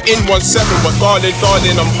 I'm in 1-7, but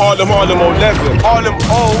darling, I'm Harlem 11.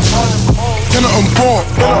 Kenneth on board.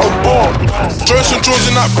 Joints and drawers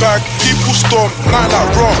in that bag. People storm, night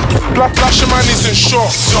like rock. Flash man isn't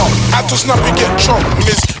short. Had to snap and get chopped.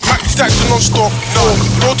 Miss Max action non-stop.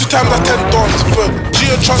 Go 2 times I 10 dons.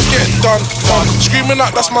 Geo chance get it done. Screaming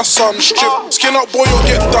out that's my son. Strip, skin up boy you'll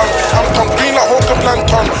get done. I'm tongue green like Hawk and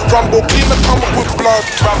Planton. Rambo clean the come up with blood.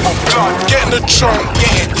 Get in the trunk.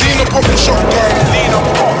 Lean up pop the shotgun.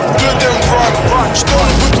 Good then run.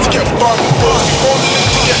 Stolen whips to get bun. Only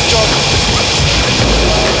to get jumped.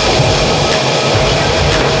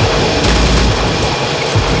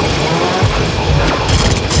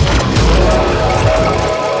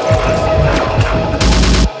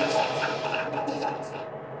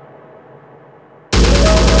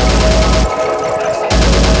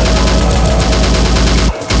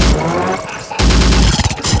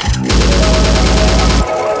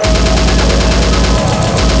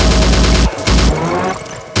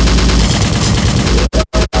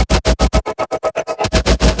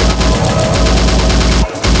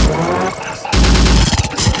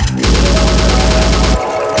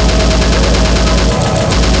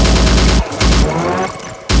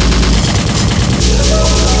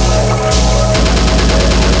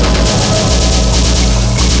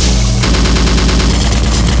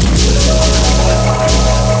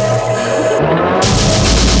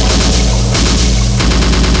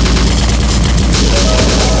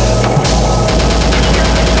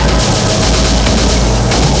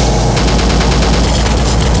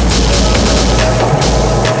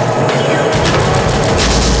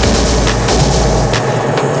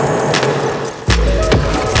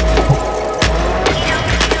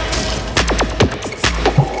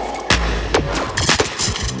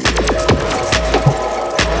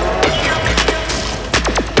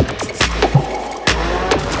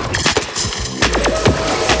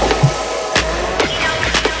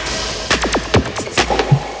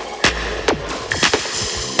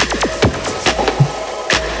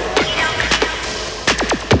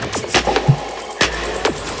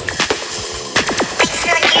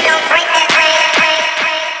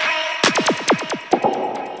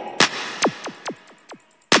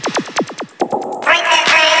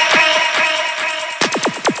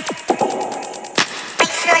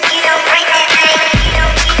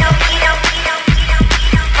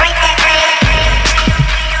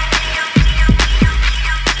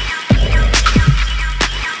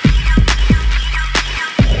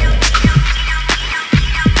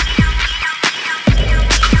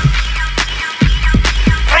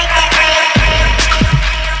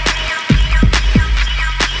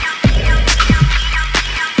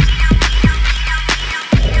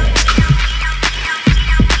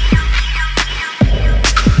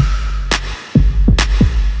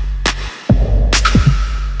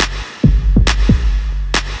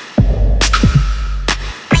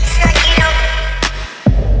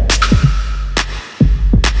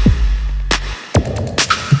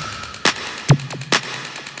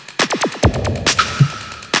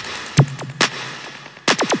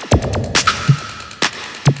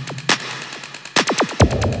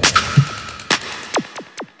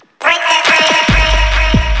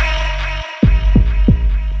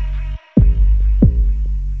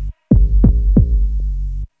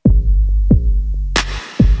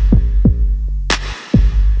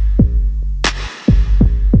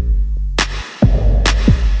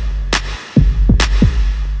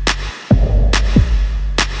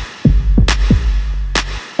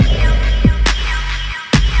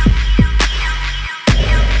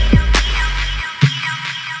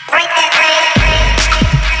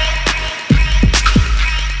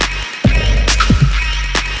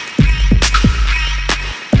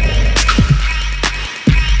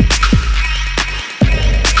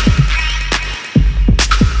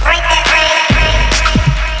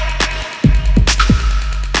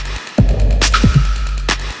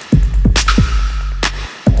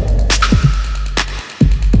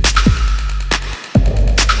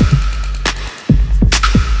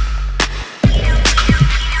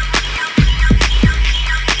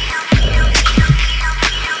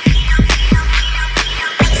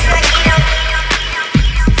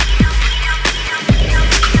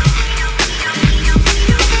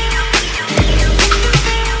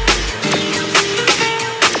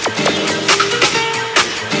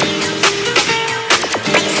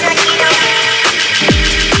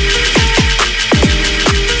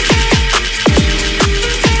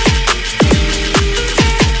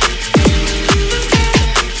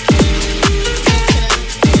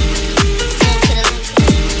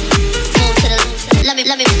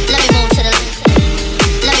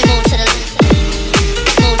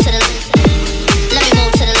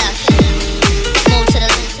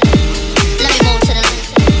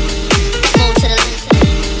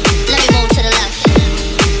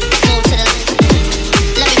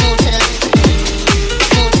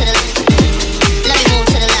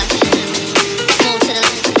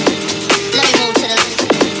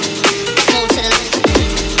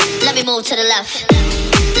 move to the left.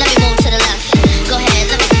 Let me move to the left. Go ahead,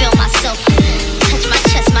 let me feel myself. Touch my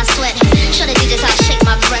chest, my sweat. Show the DJs how I shake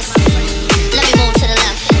my breasts. Let me move to the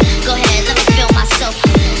left. Go ahead, let me feel myself.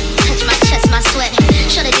 Touch my chest, my sweat.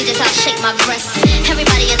 Show the DJs how I shake my breasts.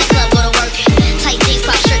 Everybody in the club go to work. Tight jeans,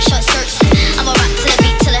 pop shirt, short skirts. I'ma rock to the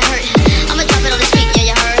beat till it hurt. I'ma drop it on the street,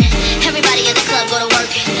 yeah, you heard. Everybody in the club go to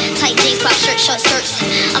work. Tight jeans, pop shirt, short skirts.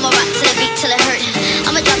 I'ma rock to the beat till it hurt.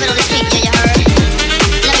 I'ma drop it on the street, yeah, you heard.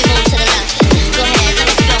 Let me move to the left. Go ahead, let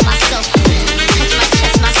me feel myself. Touch my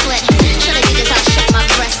chest, my sweat. Show the DJs how I shake my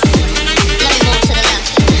breasts. Let me move to the left.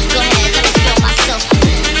 Go ahead, let me feel myself.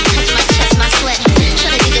 Touch my chest, my sweat. Show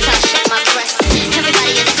the DJs how I shake my breasts.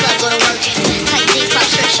 Everybody in the club go to work. Tight jeans, pop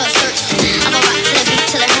shirt, short skirts. I'ma rock to the beat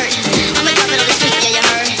till it hurt. I'ma drop it on the street, yeah, you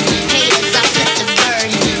heard. Haters, I flip the bird.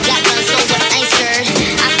 Got guns, so what? I ain't scared.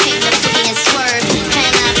 I came to boogie and swerve.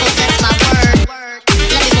 Paying 9 that's my word.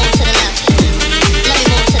 Let me move to the left. Let me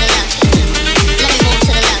move to the left. Let me move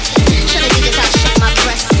to the left. Show the DJs how I shake my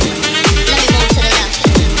breasts. Let me move to the left.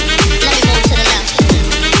 Let me move to the left.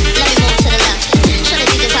 Let me move to the left. Show the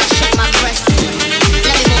DJs how I shake my breasts.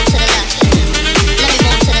 Let me move to the left. Let me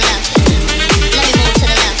move to the left. Let me move to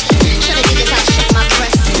the left. Show the DJs how I shake my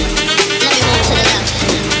breasts. Let me move to the left.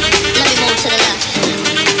 Let me move to the left.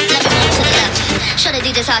 Let me move to the left. Show the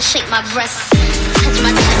DJs how I shake my breasts. Touch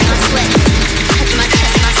my chest, my sweat. Touch my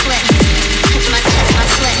chest, my sweat. Touch my chest, my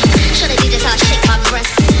sweat. Show the DJs how I shake my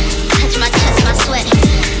breasts. Touch my chest, my sweat.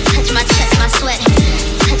 Touch my chest, my sweat.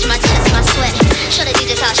 Touch my chest, my sweat. Show the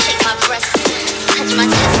DJs how I shake my breasts. Touch my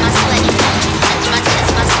chest, my sweat. Touch my chest,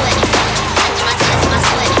 my sweat. Touch my chest, my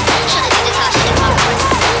sweat. Show the DJs how I shake my breasts.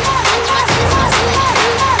 Touch my chest, my sweat. Touch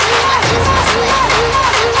my chest, my sweat.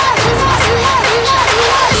 Touch my chest, my sweat.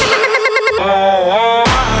 Show the DJs how I shake my breasts.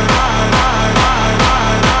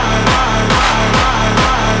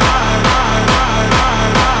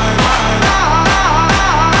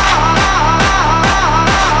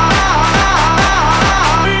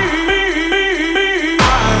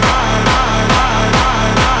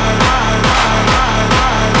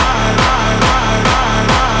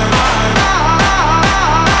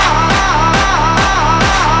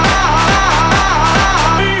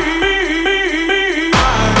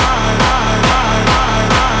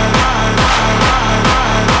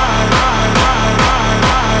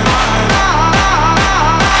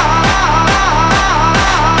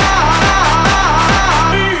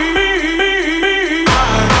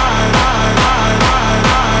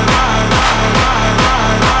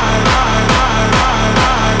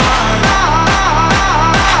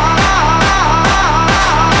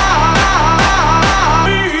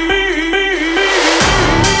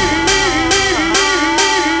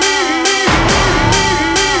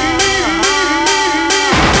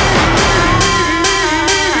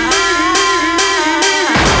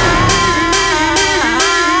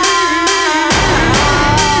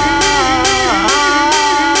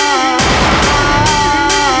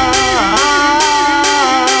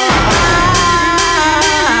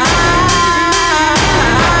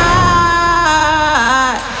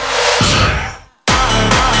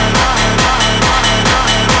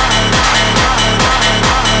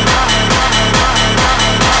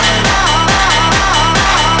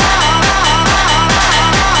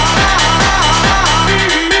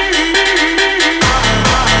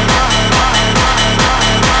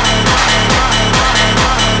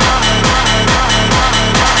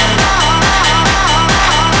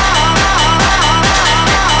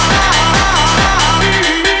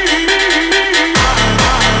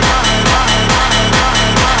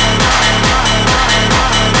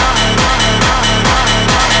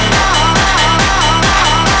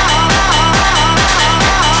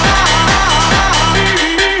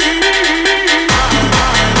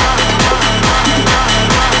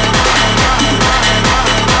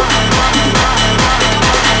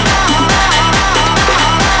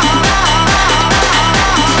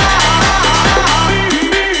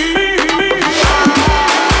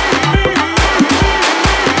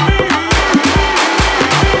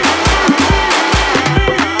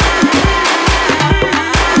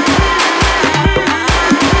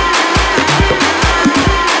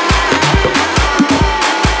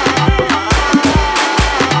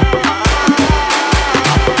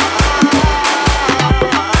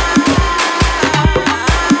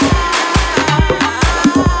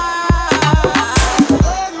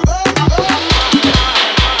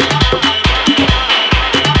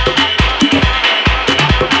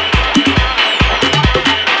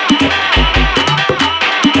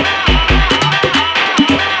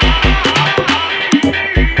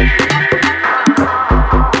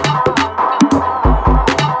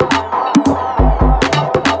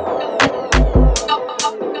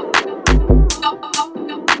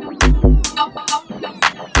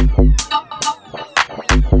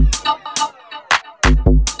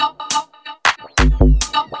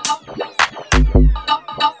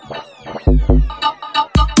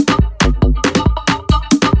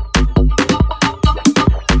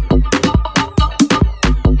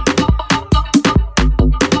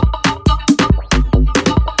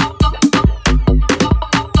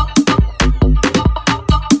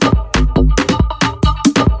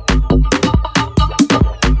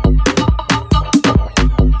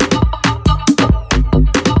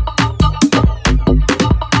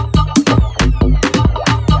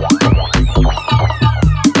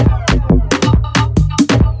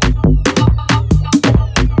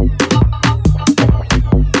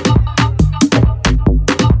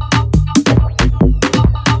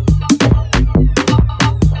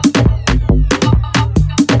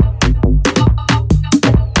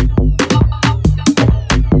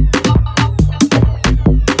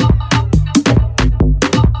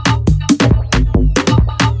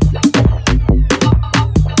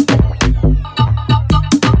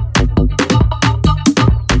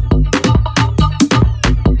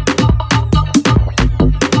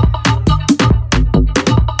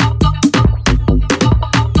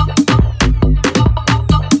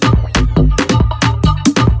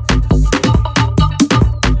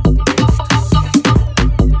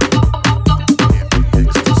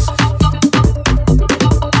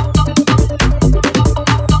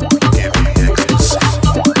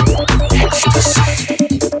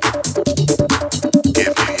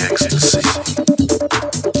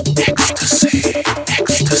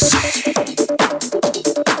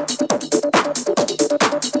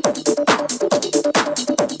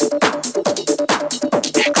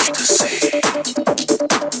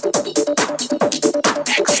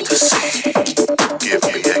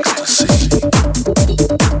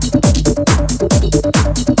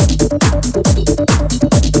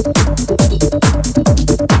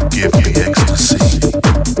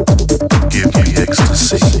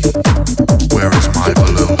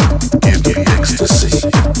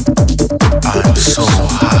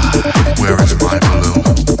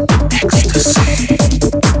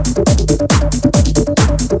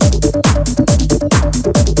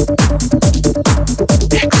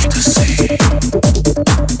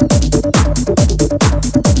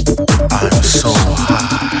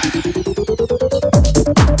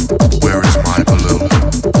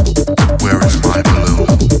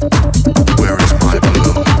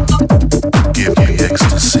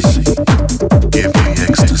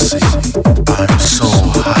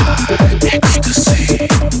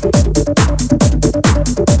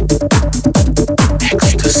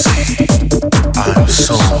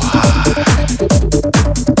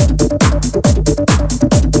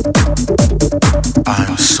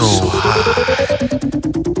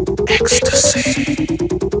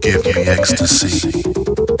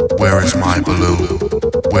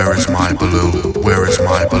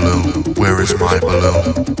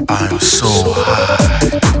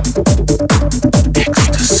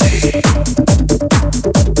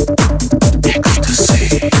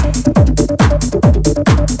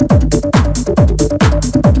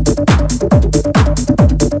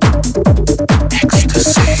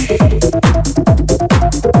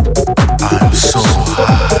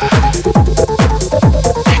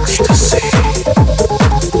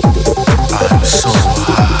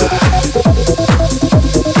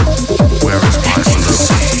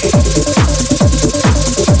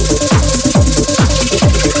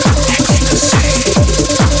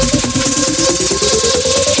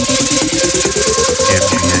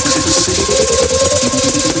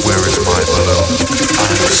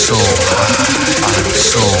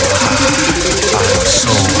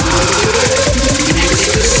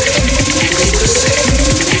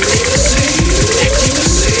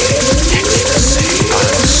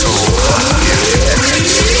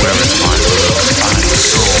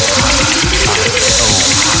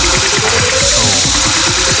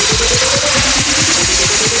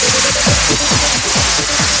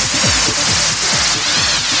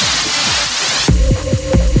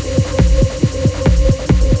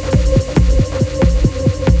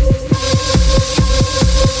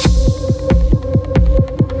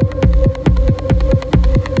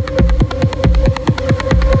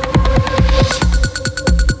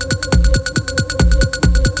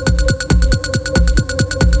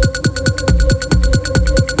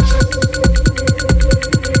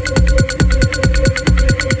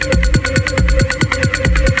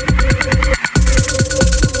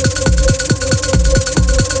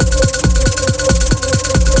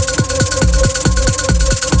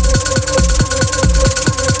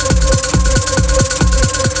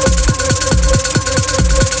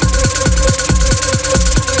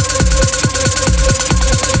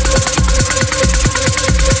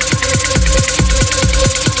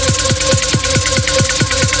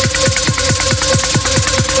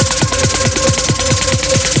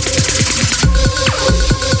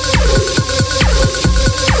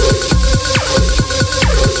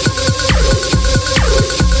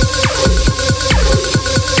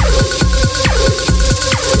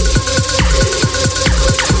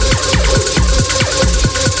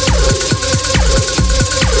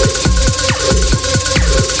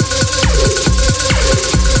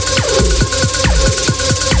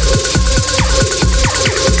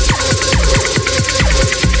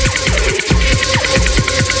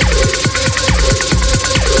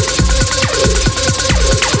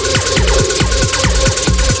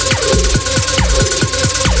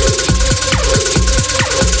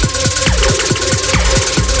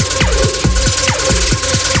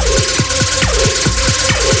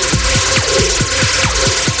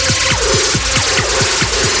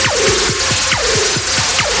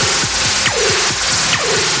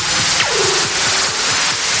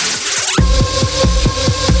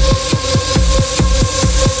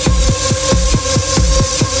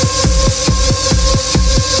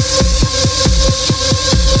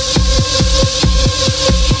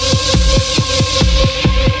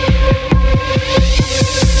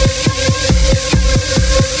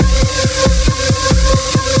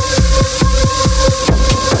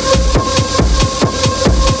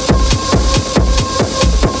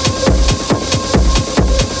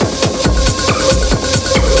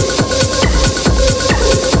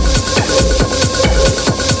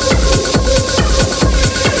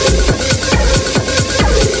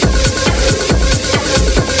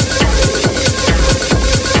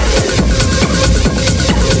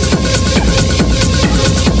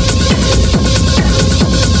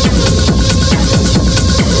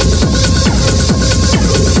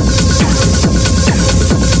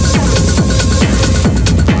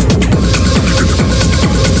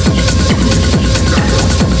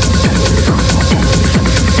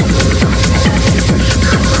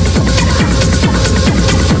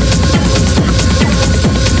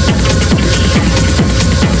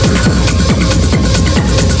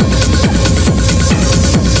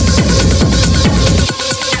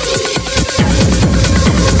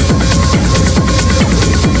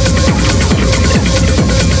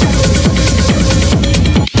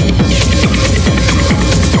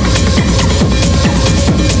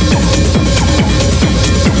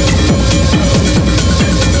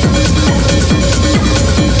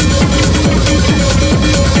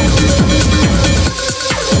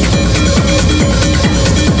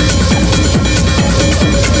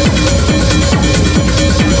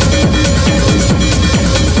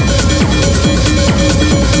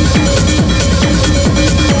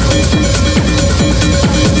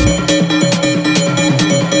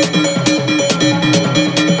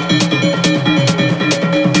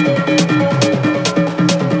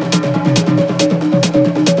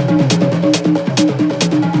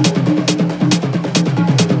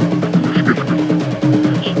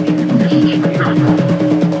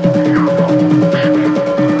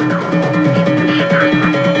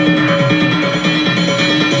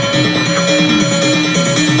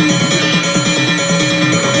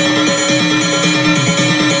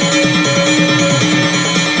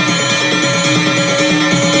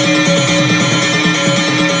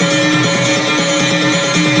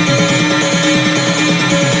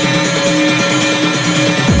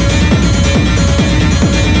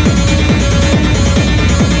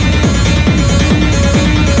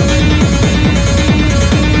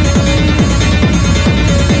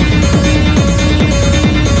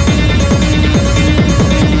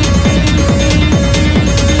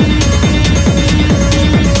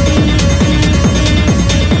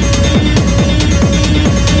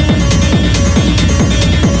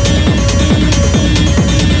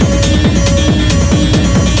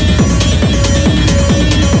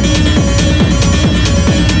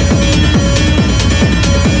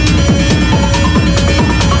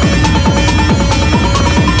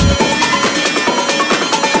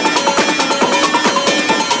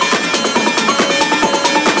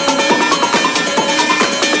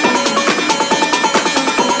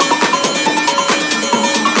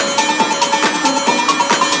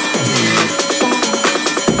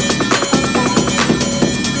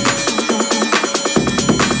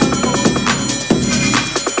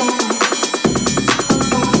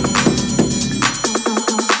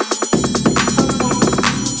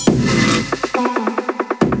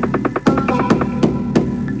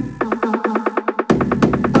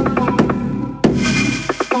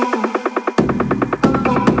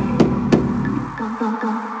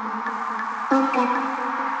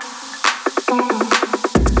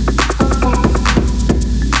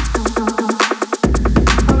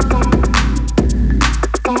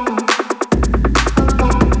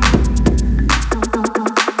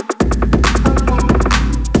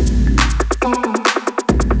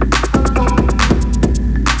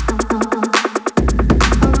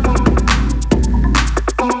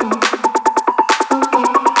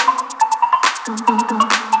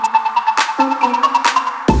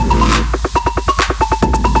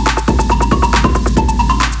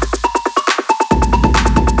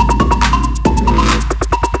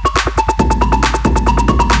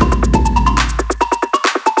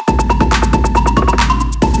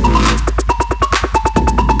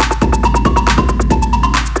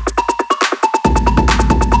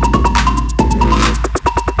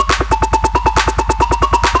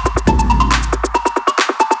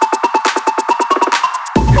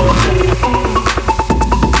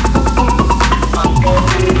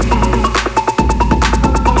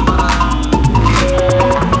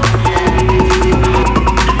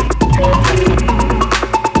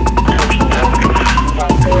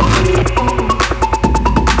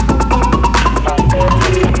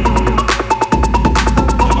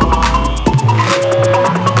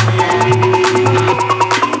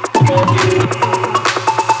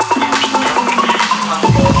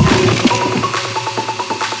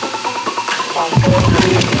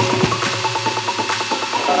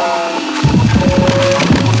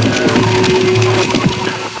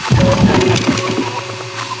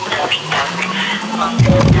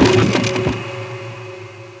 Rob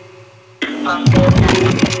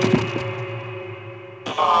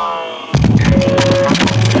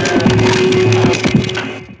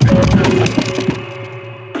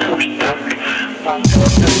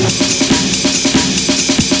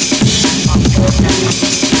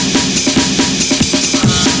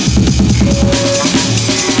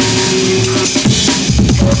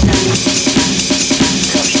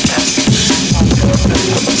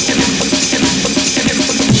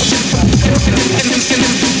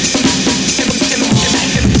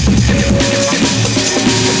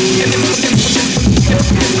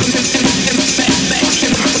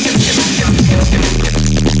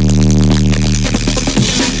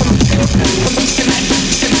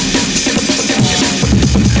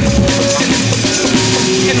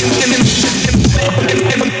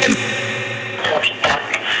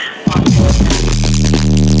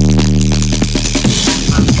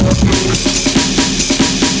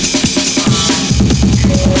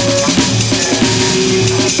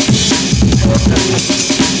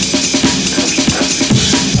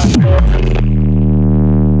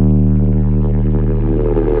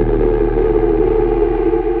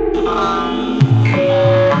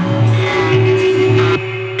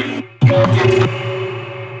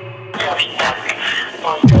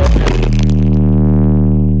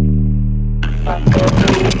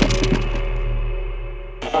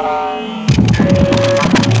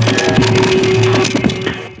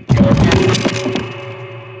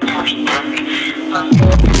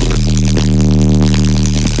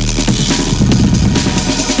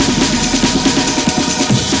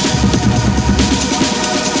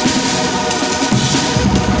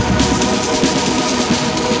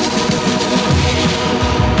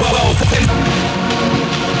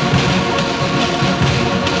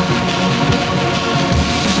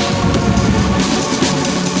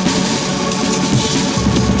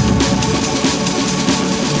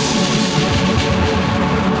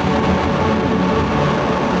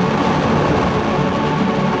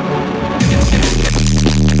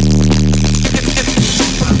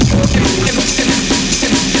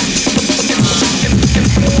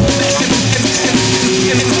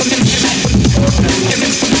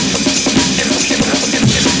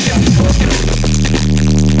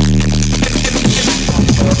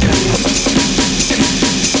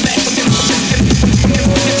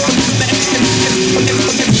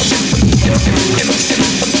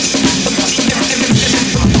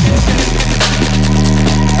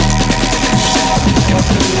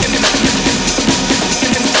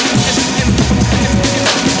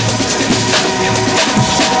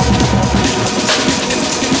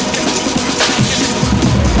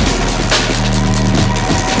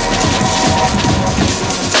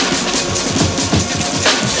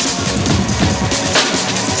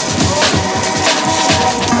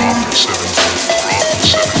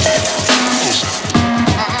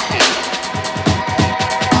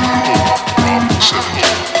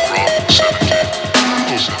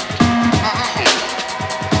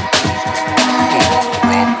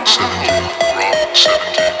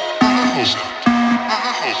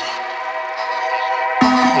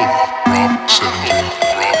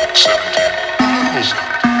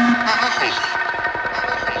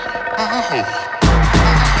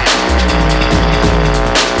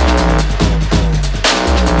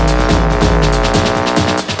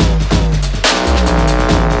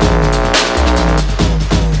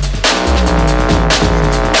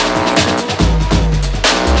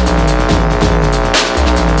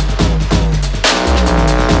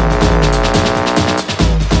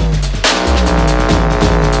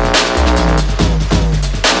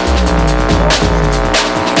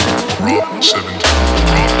 17.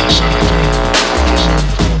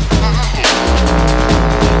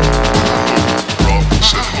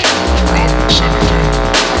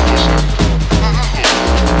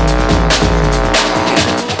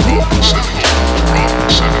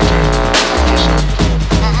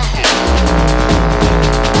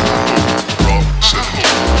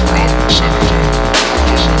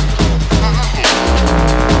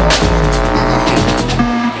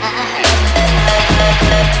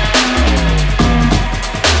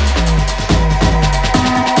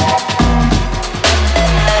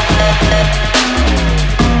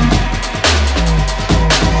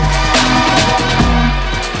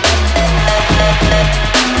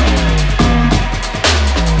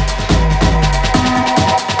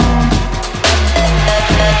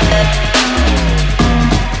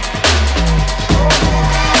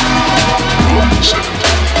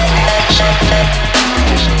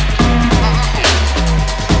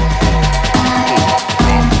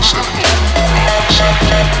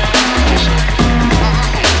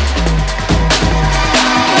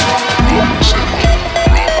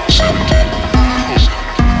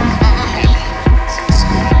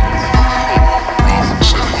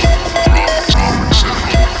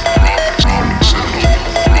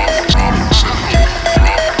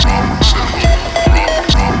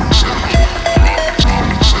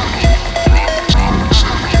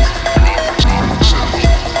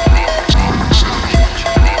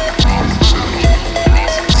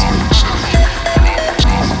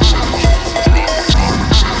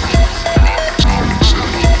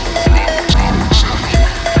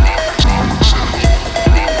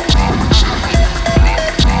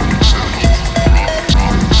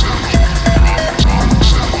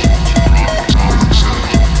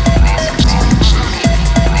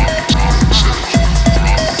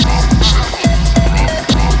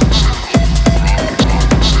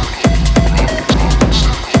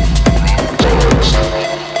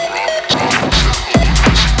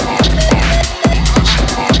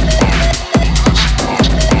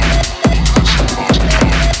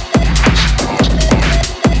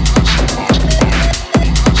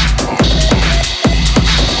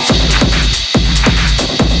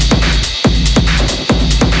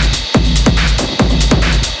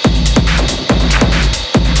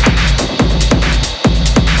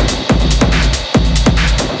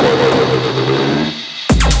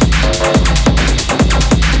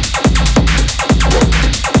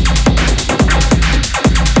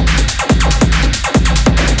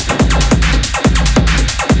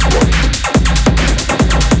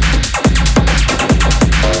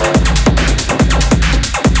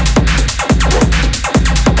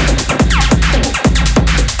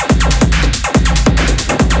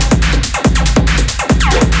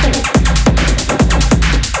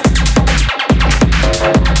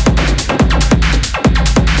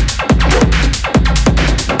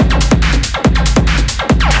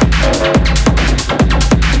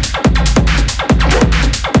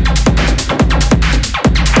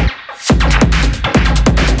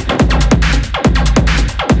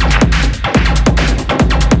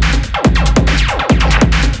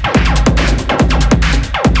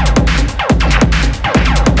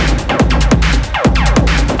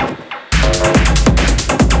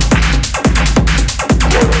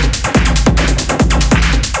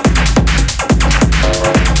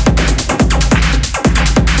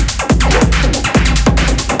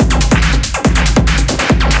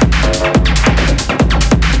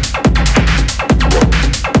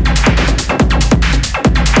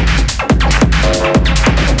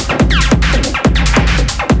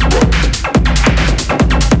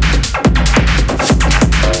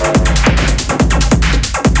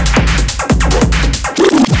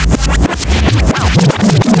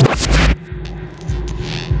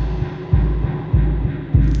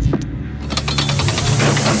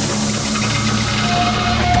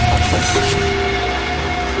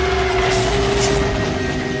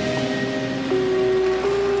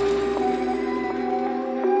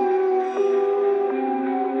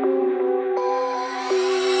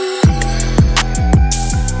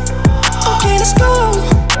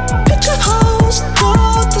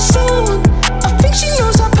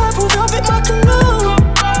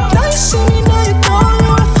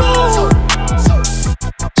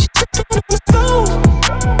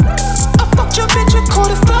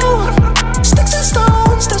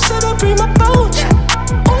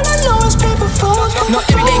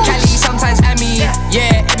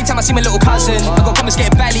 brothers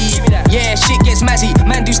get bally. Yeah, shit gets mazzy.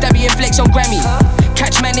 Man do stabby and flex on Grammy.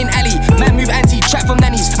 Catch man in alley, man move anti, trap from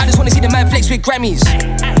nannies. I just wanna see the man flex with Grammys.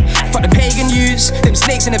 Fuck the pagan youths, them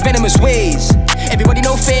snakes in the venomous ways. Everybody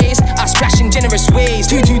no phase, I splash in generous ways.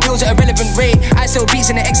 2 deals at a relevant rate, I sell beats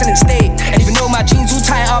in an excellent state. And even though my jeans all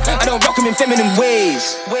tie up, I don't rock them in feminine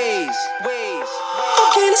ways. Okay,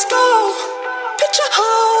 let's go. Picture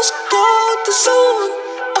house, go to zone.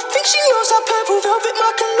 I think she knows how purple velvet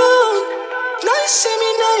my cologne. Now you see me,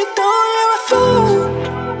 now you don't, you're a fool.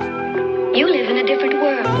 You live in a different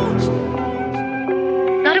world.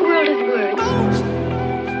 Not a world of words,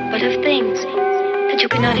 but of things that you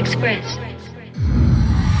cannot express.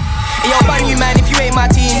 Yo, ban you man if you ain't my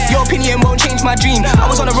team. Your opinion won't change my dream. I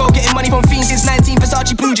was on the road getting money from fiends since 19.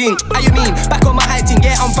 Versace blue jean. How you mean? Back on my high ting,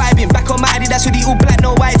 yeah I'm vibing. Back on my Adidas hoodie, all black,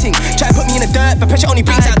 no whiting. Try to put me in the dirt, but pressure only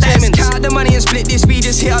brings out diamonds. Count the money and split this. We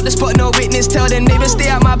just hit out the spot, no witness. Tell them neighbors stay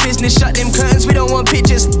out my business. Shut them curtains, we don't want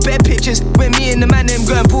pictures. Bad pictures. When me and the man them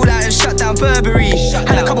go and pull out and shut down Burberry.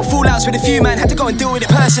 Had a couple fallouts with a few man. Had to go and deal with it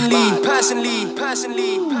personally.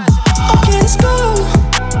 Okay, let's go.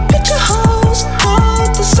 Picture house, go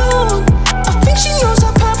to zone.